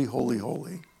holy, holy,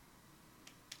 holy.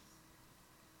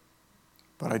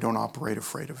 But I don't operate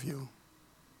afraid of you.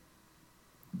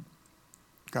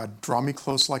 God, draw me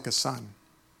close like a son.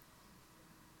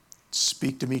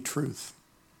 Speak to me truth.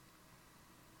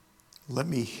 Let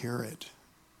me hear it.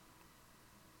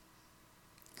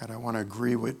 God, I want to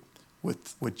agree with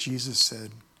what Jesus said.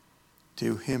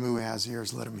 To him who has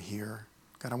ears, let him hear.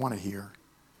 God, I want to hear.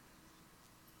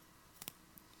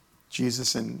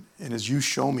 Jesus, and as you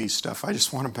show me stuff, I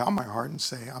just want to bow my heart and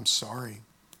say, I'm sorry.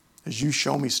 As you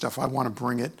show me stuff, I want to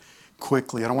bring it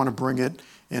quickly. I don't want to bring it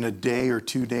in a day or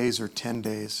 2 days or 10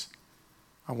 days.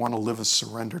 I want to live a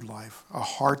surrendered life, a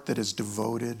heart that is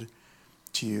devoted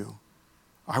to you.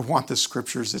 I want the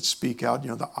scriptures that speak out,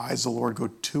 the eyes of the Lord go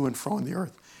to and fro in the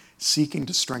earth, seeking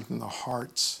to strengthen the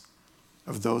hearts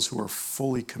of those who are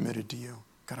fully committed to you.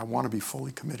 God, I want to be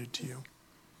fully committed to you.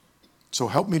 So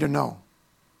help me to know.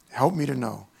 Help me to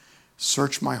know.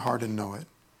 Search my heart and know it.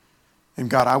 And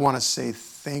God, I want to say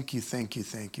thank you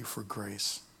for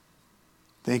grace.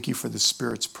 Thank you for the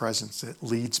Spirit's presence that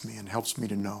leads me and helps me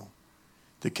to know,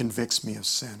 that convicts me of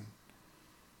sin.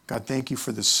 God, thank you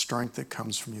for the strength that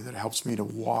comes from you, that helps me to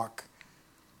walk,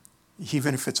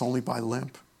 even if it's only by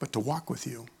limp, but to walk with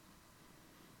you.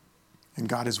 And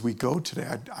God, as we go today,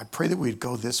 I pray that we'd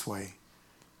go this way.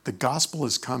 The gospel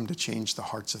has come to change the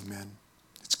hearts of men.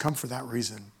 It's come for that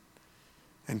reason.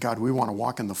 And God, we want to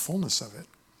walk in the fullness of it.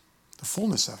 The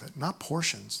fullness of it, not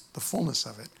portions, the fullness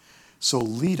of it. So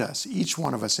lead us, each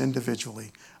one of us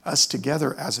individually, us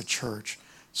together as a church,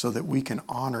 so that we can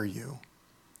honor you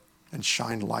and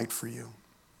shine light for you.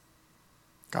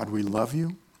 God, we love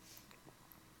you.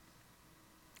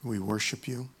 We worship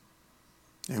you.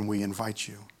 And we invite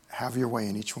you. Have your way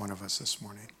in each one of us this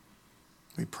morning.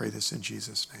 We pray this in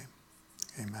Jesus'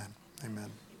 name. Amen.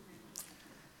 Amen.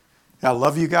 I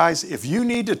love you guys. If you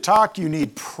need to talk, you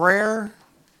need prayer,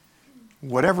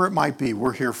 whatever it might be,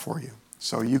 we're here for you.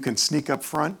 So you can sneak up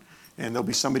front and there'll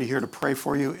be somebody here to pray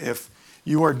for you. If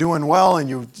you are doing well and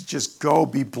you just go,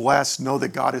 be blessed, know that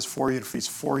God is for you. If he's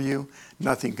for you,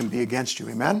 nothing can be against you.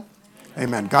 Amen?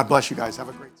 Amen. God bless you guys. Have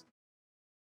a great day.